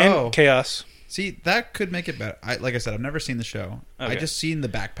 and Chaos. See, that could make it better. Like I said, I've never seen the show. Okay. I just seen the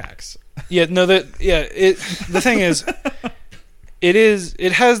backpacks. Yeah, no, the thing is,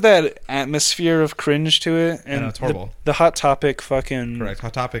 it has that atmosphere of cringe to it, and it's horrible. The Hot Topic fucking Correct.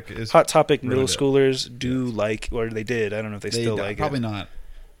 Hot Topic middle schoolers do like, or they did. I don't know if they still like probably it. Not.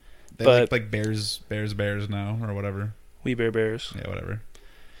 They But like bears now or whatever. We Bears. Yeah, whatever.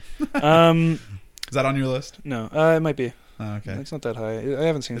 Is that on your list? No, it might be. Oh, okay. It's not that high. I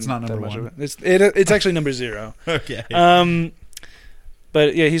haven't seen. It's not number that much one. of it. It's actually number 0. Okay.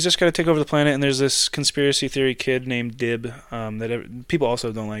 But yeah, he's just got to take over the planet, and there's this conspiracy theory kid named Dib that people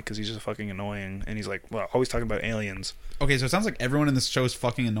also don't like because he's just fucking annoying, and he's like, well, always talking about aliens. Okay, so it sounds like everyone in this show is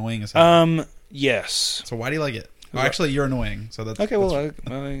fucking annoying as hell. Yes. So why do you like it? Oh, actually, you're annoying. So that's okay.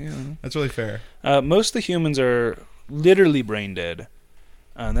 That's really fair. Most of the humans are literally brain dead,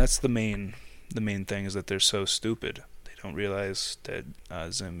 and that's the main thing is that they're so stupid. Don't realize that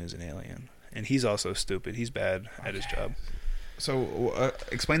Zim is an alien, and he's also stupid. He's bad at his job. So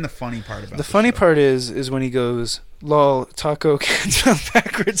explain the funny part about the funny show. part is when he goes, "Lol, taco cat spelled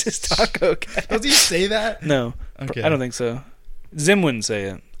backwards is taco cat." Does he say that? No, okay. I don't think so. Zim wouldn't say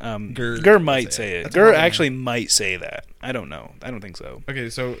it. Gur might say it. That's Gur actually might say that. I don't know. I don't think so.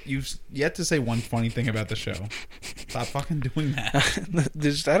 Okay, so you've yet to say one funny thing about the show. Stop fucking doing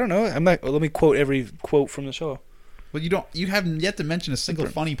that. I don't know. I'm not. Let me quote every quote from the show. Well, you haven't yet to mention a single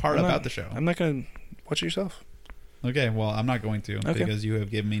funny part about the show. I'm not going to watch it yourself. Okay, well, I'm not going to because you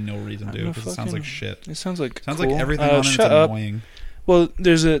have given me no reason to because it sounds like shit. It sounds like cool. like everything on it's annoying. Well,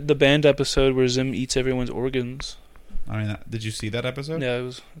 there's the band episode where Zim eats everyone's organs. I mean, did you see that episode?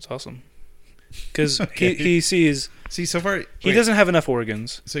 Yeah, it's awesome. Because he sees... See, so far... He doesn't have enough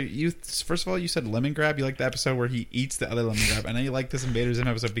organs. So first of all, you said lemon grab. You like the episode where he eats the other lemon grab. And then you like this Invader Zim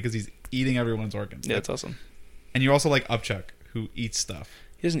episode because he's eating everyone's organs. Yeah, it's awesome. And you also like Upchuck, who eats stuff.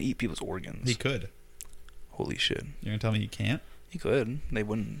 He doesn't eat people's organs. He could. Holy shit. You're going to tell me he can't? He could. They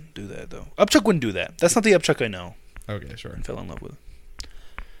wouldn't do that, though. Upchuck wouldn't do that. That's not the Upchuck I know. Okay, sure. And fell in love with.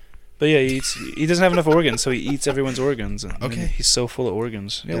 But yeah, he doesn't have enough organs, so he eats everyone's organs. Okay. He's so full of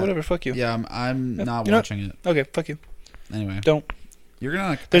organs. Yeah, whatever, fuck you. Yeah, I'm not watching it. Okay, fuck you. Anyway. Don't. You're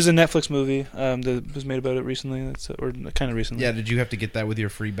gonna. There's a Netflix movie that was made about it recently. Or kind of recently. Yeah, did you have to get that with your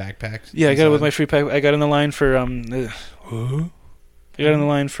free backpack? Yeah, I got it with my free pack. I got in the line for I got in the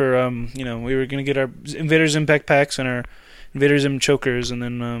line for we were gonna get our Invader Zim backpacks and our Invader Zim chokers, and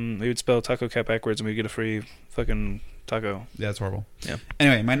then we would spell taco cat backwards, and we'd get a free fucking taco. Yeah, it's horrible. Yeah.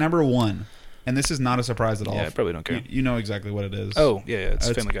 Anyway, my number 1, and this is not a surprise at all. Yeah, I probably don't care. You know exactly what it is. Oh, yeah, it's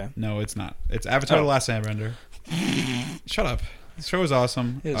Family Guy. No, it's not. It's Avatar: The Last Airbender. Shut up. The show is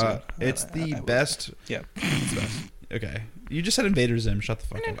awesome. It's the best. Yeah. It's the best. Okay. You just said Invader Zim. Shut the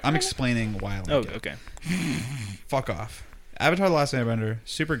fuck up. I'm explaining why I like it. Okay. Fuck off. Avatar: The Last Airbender.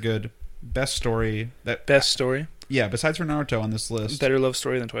 Super good. Best story. Best story? Yeah, besides for Naruto on this list. Better love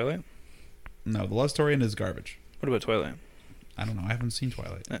story than Twilight? No, the love story is garbage. What about Twilight? I don't know. I haven't seen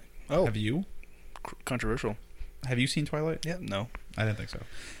Twilight. Oh. Have you? Controversial. Have you seen Twilight? Yeah, no. I didn't think so.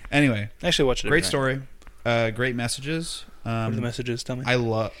 Anyway. I actually watched it. Great story. Great messages. What are the messages? Tell me. I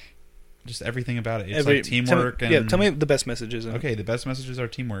love just everything about it. It's like teamwork. Tell me the best messages. Okay, the best messages are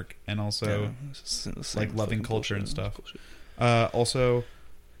teamwork and also like loving culture and stuff. Also,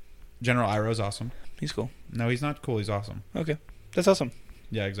 General Iroh is awesome. He's cool. No, he's not cool. He's awesome. Okay. That's awesome.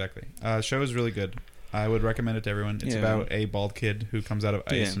 Yeah, exactly. Show is really good. I would recommend it to everyone. It's about a bald kid who comes out of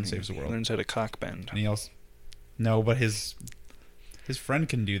ice and saves the world. Learns how to cock bend. And he also... No, but his friend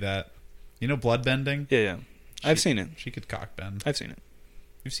can do that. You know blood bending? Yeah. I've seen it. She could cock bend. I've seen it.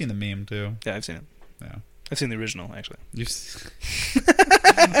 You've seen the meme, too. Yeah, I've seen it. Yeah. I've seen the original, actually.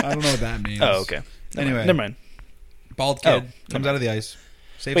 I don't know what that means. Oh, okay. Never mind. Bald kid comes out of the ice.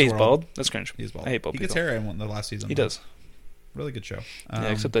 Saves Wait, the he's world. bald? That's cringe. He's bald. I hate bald people. He gets hair in the last season. He does. Really good show. Yeah,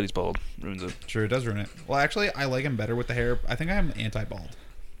 except that he's bald. Ruins it. Sure, it does ruin it. Well, actually, I like him better with the hair. I think I'm anti-bald.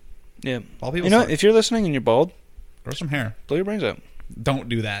 Yeah. Bald people You know, suck. if you're listening and you're bald, Grow some hair. blow your brains out. Don't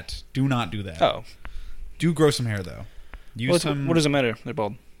do that. Do not do that. Oh. Do grow some hair, though. Use some... What does it matter? They're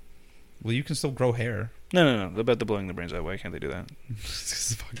bald. Well, you can still grow hair. No. About the blowing the brains out. Why can't they do that?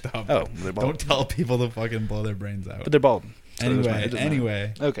 This is fucked up. Oh, they're bald. Don't tell people to fucking blow their brains out. But they're bald. So it doesn't matter.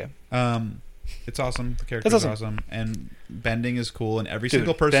 Anyway. Okay. It's awesome. The character's That's awesome. And bending is cool. And every Dude,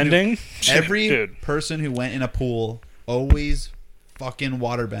 single person... bending? Every person who went in a pool always fucking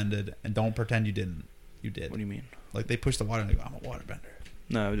waterbended. And don't pretend you didn't. You did. What do you mean? Like, they push the water and they go, I'm a waterbender.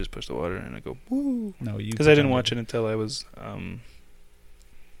 No, I would just push the water and I go, woo. No, you... Because I didn't watch it until I was...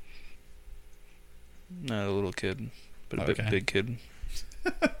 not a little kid, but a big kid.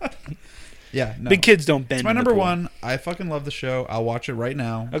 Yeah, no. Big kids don't bend. It's my number one. I fucking love the show. I'll watch it right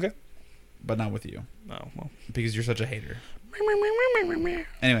now. Okay. But not with you. Oh, well. Because you're such a hater.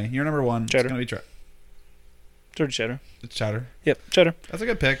 Anyway, your number one. Cheddar. It's going to be George Cheddar. It's Cheddar. Yep, Cheddar. That's a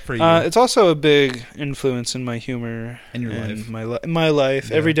good pick for you. It's also a big influence in my humor. In your life. My life.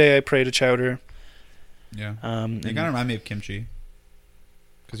 Yeah. Every day I pray to Chowder. Yeah. You kind of remind me of kimchi.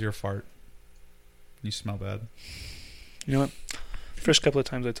 Because you're a fart. You smell bad. You know what? First couple of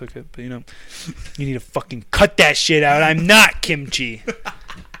times I took it, but you know, you need to fucking cut that shit out. I'm not kimchi.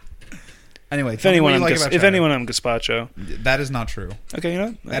 Anyway, if anyone, I'm I'm gazpacho. That is not true. Okay, you know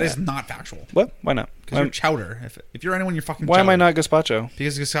what? That is not factual. What? Why not? Because you're chowder. If you're anyone, you're fucking Why chowder. am I not gazpacho?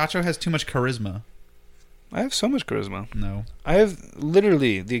 Because gazpacho has too much charisma. I have so much charisma. No. I have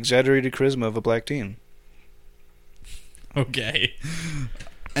literally the exaggerated charisma of a black teen. Okay.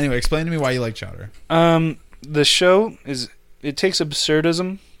 Anyway, explain to me why you like chowder. The show it takes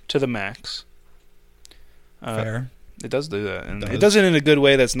absurdism to the max. Fair. It does do that, and It it does it in a good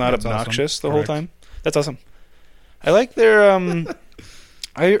way that's not obnoxious awesome. the whole time. That's awesome. I like their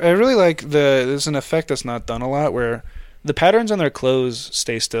I really like there's an effect that's not done a lot where the patterns on their clothes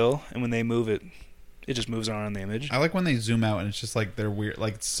stay still, and when they move it just moves around the image. I like when they zoom out and it's just like they're weird,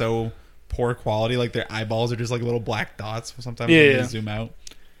 like it's so poor quality, like their eyeballs are just like little black dots sometimes when they zoom out.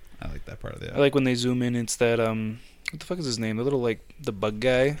 I like that part of it. I like when they zoom in. It's that what the fuck is his name? The little the bug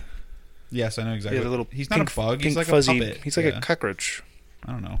guy. Yes, I know exactly. Yeah, the little he's not a bug. He's like fuzzy, a puppet. He's like a cockroach.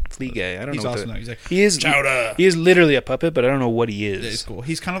 I don't know. Flea guy. I don't he's know. Awesome, though. He's like, he is Chowder. He is literally a puppet, but I don't know what he is. It's cool.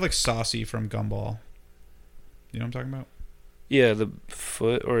 He's kind of like Saucy from Gumball. You know what I'm talking about? Yeah, the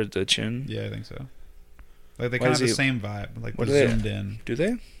foot or the chin. Yeah, I think so. Like they kind of have the same vibe. Like they're zoomed in. Do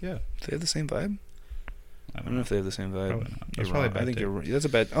they? Yeah. Do they have the same vibe? I don't know if they have the same vibe. Probably not. You're Probably wrong. I think take. you're. That's a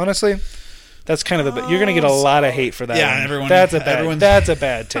bad. Honestly, that's kind of a. You're gonna get a lot of hate for that. Yeah, one. everyone. That's a bad. That's a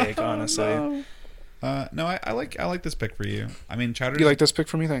bad take. Honestly. No, I like this pick for you. I mean, Chowder. You like this pick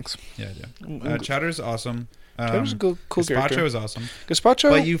for me? Thanks. Yeah, I do. Chowder's awesome. Chowder's a cool character. Gazpacho is awesome. Gazpacho.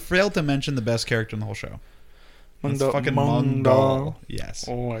 But you failed to mention the best character in the whole show. It's fucking Mungdal. Yes.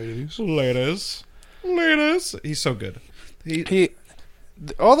 Ladies. He's so good.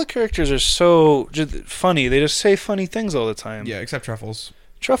 All the characters are so funny. They just say funny things all the time. Yeah, except Truffles.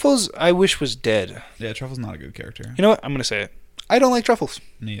 Truffles, I wish was dead. Yeah, Truffles not a good character. You know what? I'm gonna say it. I don't like Truffles.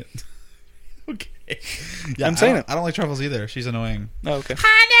 Neat. Okay. Yeah, I'm saying it. I don't like Truffles either. She's annoying. Oh, okay.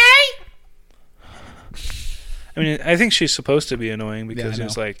 Honey! I mean, I think she's supposed to be annoying because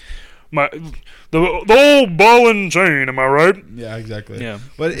it's like the old ball and chain. Am I right? Yeah, exactly. Yeah,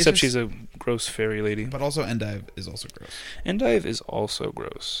 but except she's a gross fairy lady. But also, Endive is also gross. Endive is also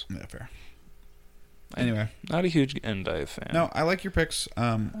gross. Yeah, fair. Anyway, not a huge Endive fan. No, I like your picks.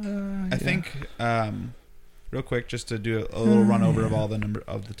 I think real quick, just to do a little run over of all the number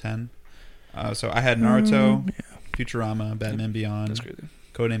of the 10. So I had Naruto, Futurama, Batman Beyond, That's crazy.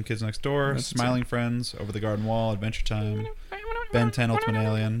 Codename Kids Next Door, Smiling Friends, Over the Garden Wall, Adventure Time, Ben 10 Ultimate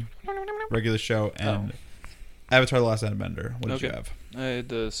Alien, Regular Show, and Avatar: The Last Airbender. What did you have? I had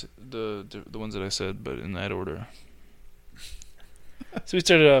the ones that I said, but in that order. So we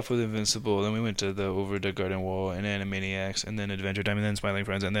started off with Invincible, then we went to the Over the Garden Wall, and then Animaniacs, and then Adventure Time, and then Smiling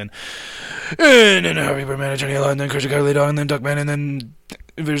Friends, and then Harry Birdman, Johnny Law, and then Courage the Cowardly Dog, and then Duckman, and then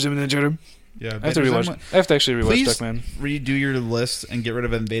Invader Zim, and then Cheddar. Yeah, I have to rewatch. I have to actually rewatch Duckman. Redo your list and get rid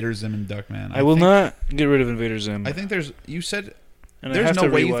of Invader Zim and Duckman. I will not get rid of Invader Zim. I think you said and there's no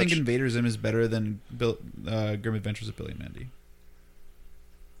way you think Invader Zim is better than Grim Adventures of Billy and Mandy.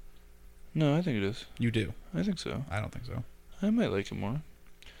 No, I think it is. You do. I think so. I don't think so. I might like it more.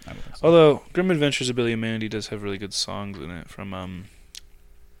 I don't think so. Although Grim Adventures of Billy and Mandy does have really good songs in it from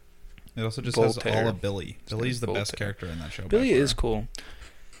it also just Voltaire. has all of Billy. Billy's the best character in that show. Billy is cool.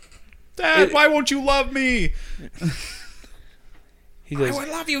 Dad, why won't you love me? He does. I would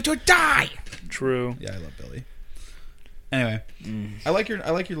love you to die. True. Yeah, I love Billy. Anyway, I like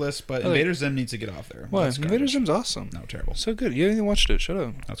your list, but Invader Zim needs to get off there. Why? Invader Zim's awesome. No, terrible. So good. You haven't even watched it. Shut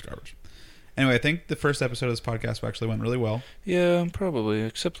up. That's garbage. Anyway, I think the first episode of this podcast actually went really well. Yeah, probably.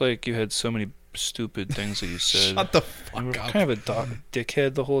 Except like you had so many stupid things that you said. Shut the fuck you were up. kind of a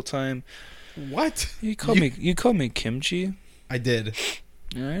dickhead the whole time. What? You called me kimchi. I did.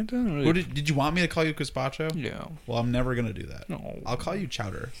 Yeah, I don't really. Did you want me to call you gazpacho? Yeah. Well, I'm never gonna do that. No. I'll call you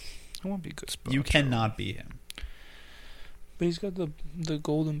Chowder. I won't be gazpacho. You cannot be him. But he's got the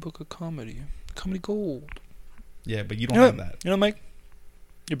Golden Book of Comedy. Comedy Gold. Yeah, but you don't have that. You know, Mike?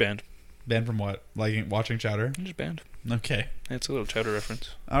 You're banned. Banned from what? Like watching Chowder? I'm just banned. Okay. It's a little Chowder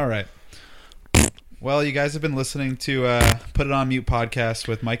reference. All right. Well, you guys have been listening to Put It On Mute podcast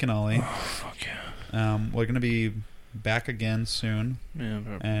with Mike and Ollie. Oh, fuck yeah. We're going to be back again soon. Yeah,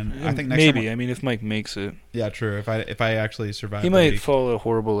 and I think next maybe. time I mean, if Mike makes it. Yeah, true. If I actually survive he might fall a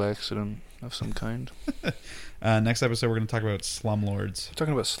horrible accident of some kind. Next episode, we're going to talk about slumlords. We're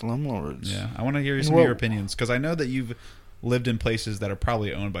talking about slumlords. Yeah. I want to hear some of your opinions, because I know that you've lived in places that are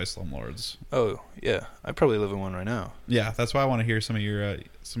probably owned by slumlords. Oh, yeah. I probably live in one right now. Yeah, that's why I want to hear some of your Wait,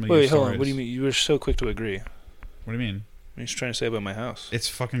 stories. hold on. What do you mean? You were so quick to agree. What do you mean? What are you trying to say about my house? It's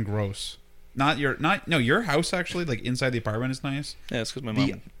fucking gross. Your house actually, like inside the apartment, is nice. Yeah, it's because my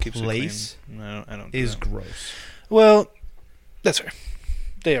mom keeps it clean. No, I don't. Is gross. Well, that's fair.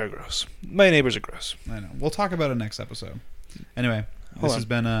 They are gross. My neighbors are gross. I know. We'll talk about it next episode. Anyway, this has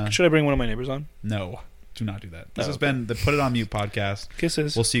been. Should I bring one of my neighbors on? No, do not do that. This has been the Put It On Mute podcast.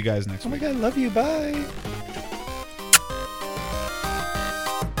 Kisses. We'll see you guys next week. Oh my God, love you. Bye.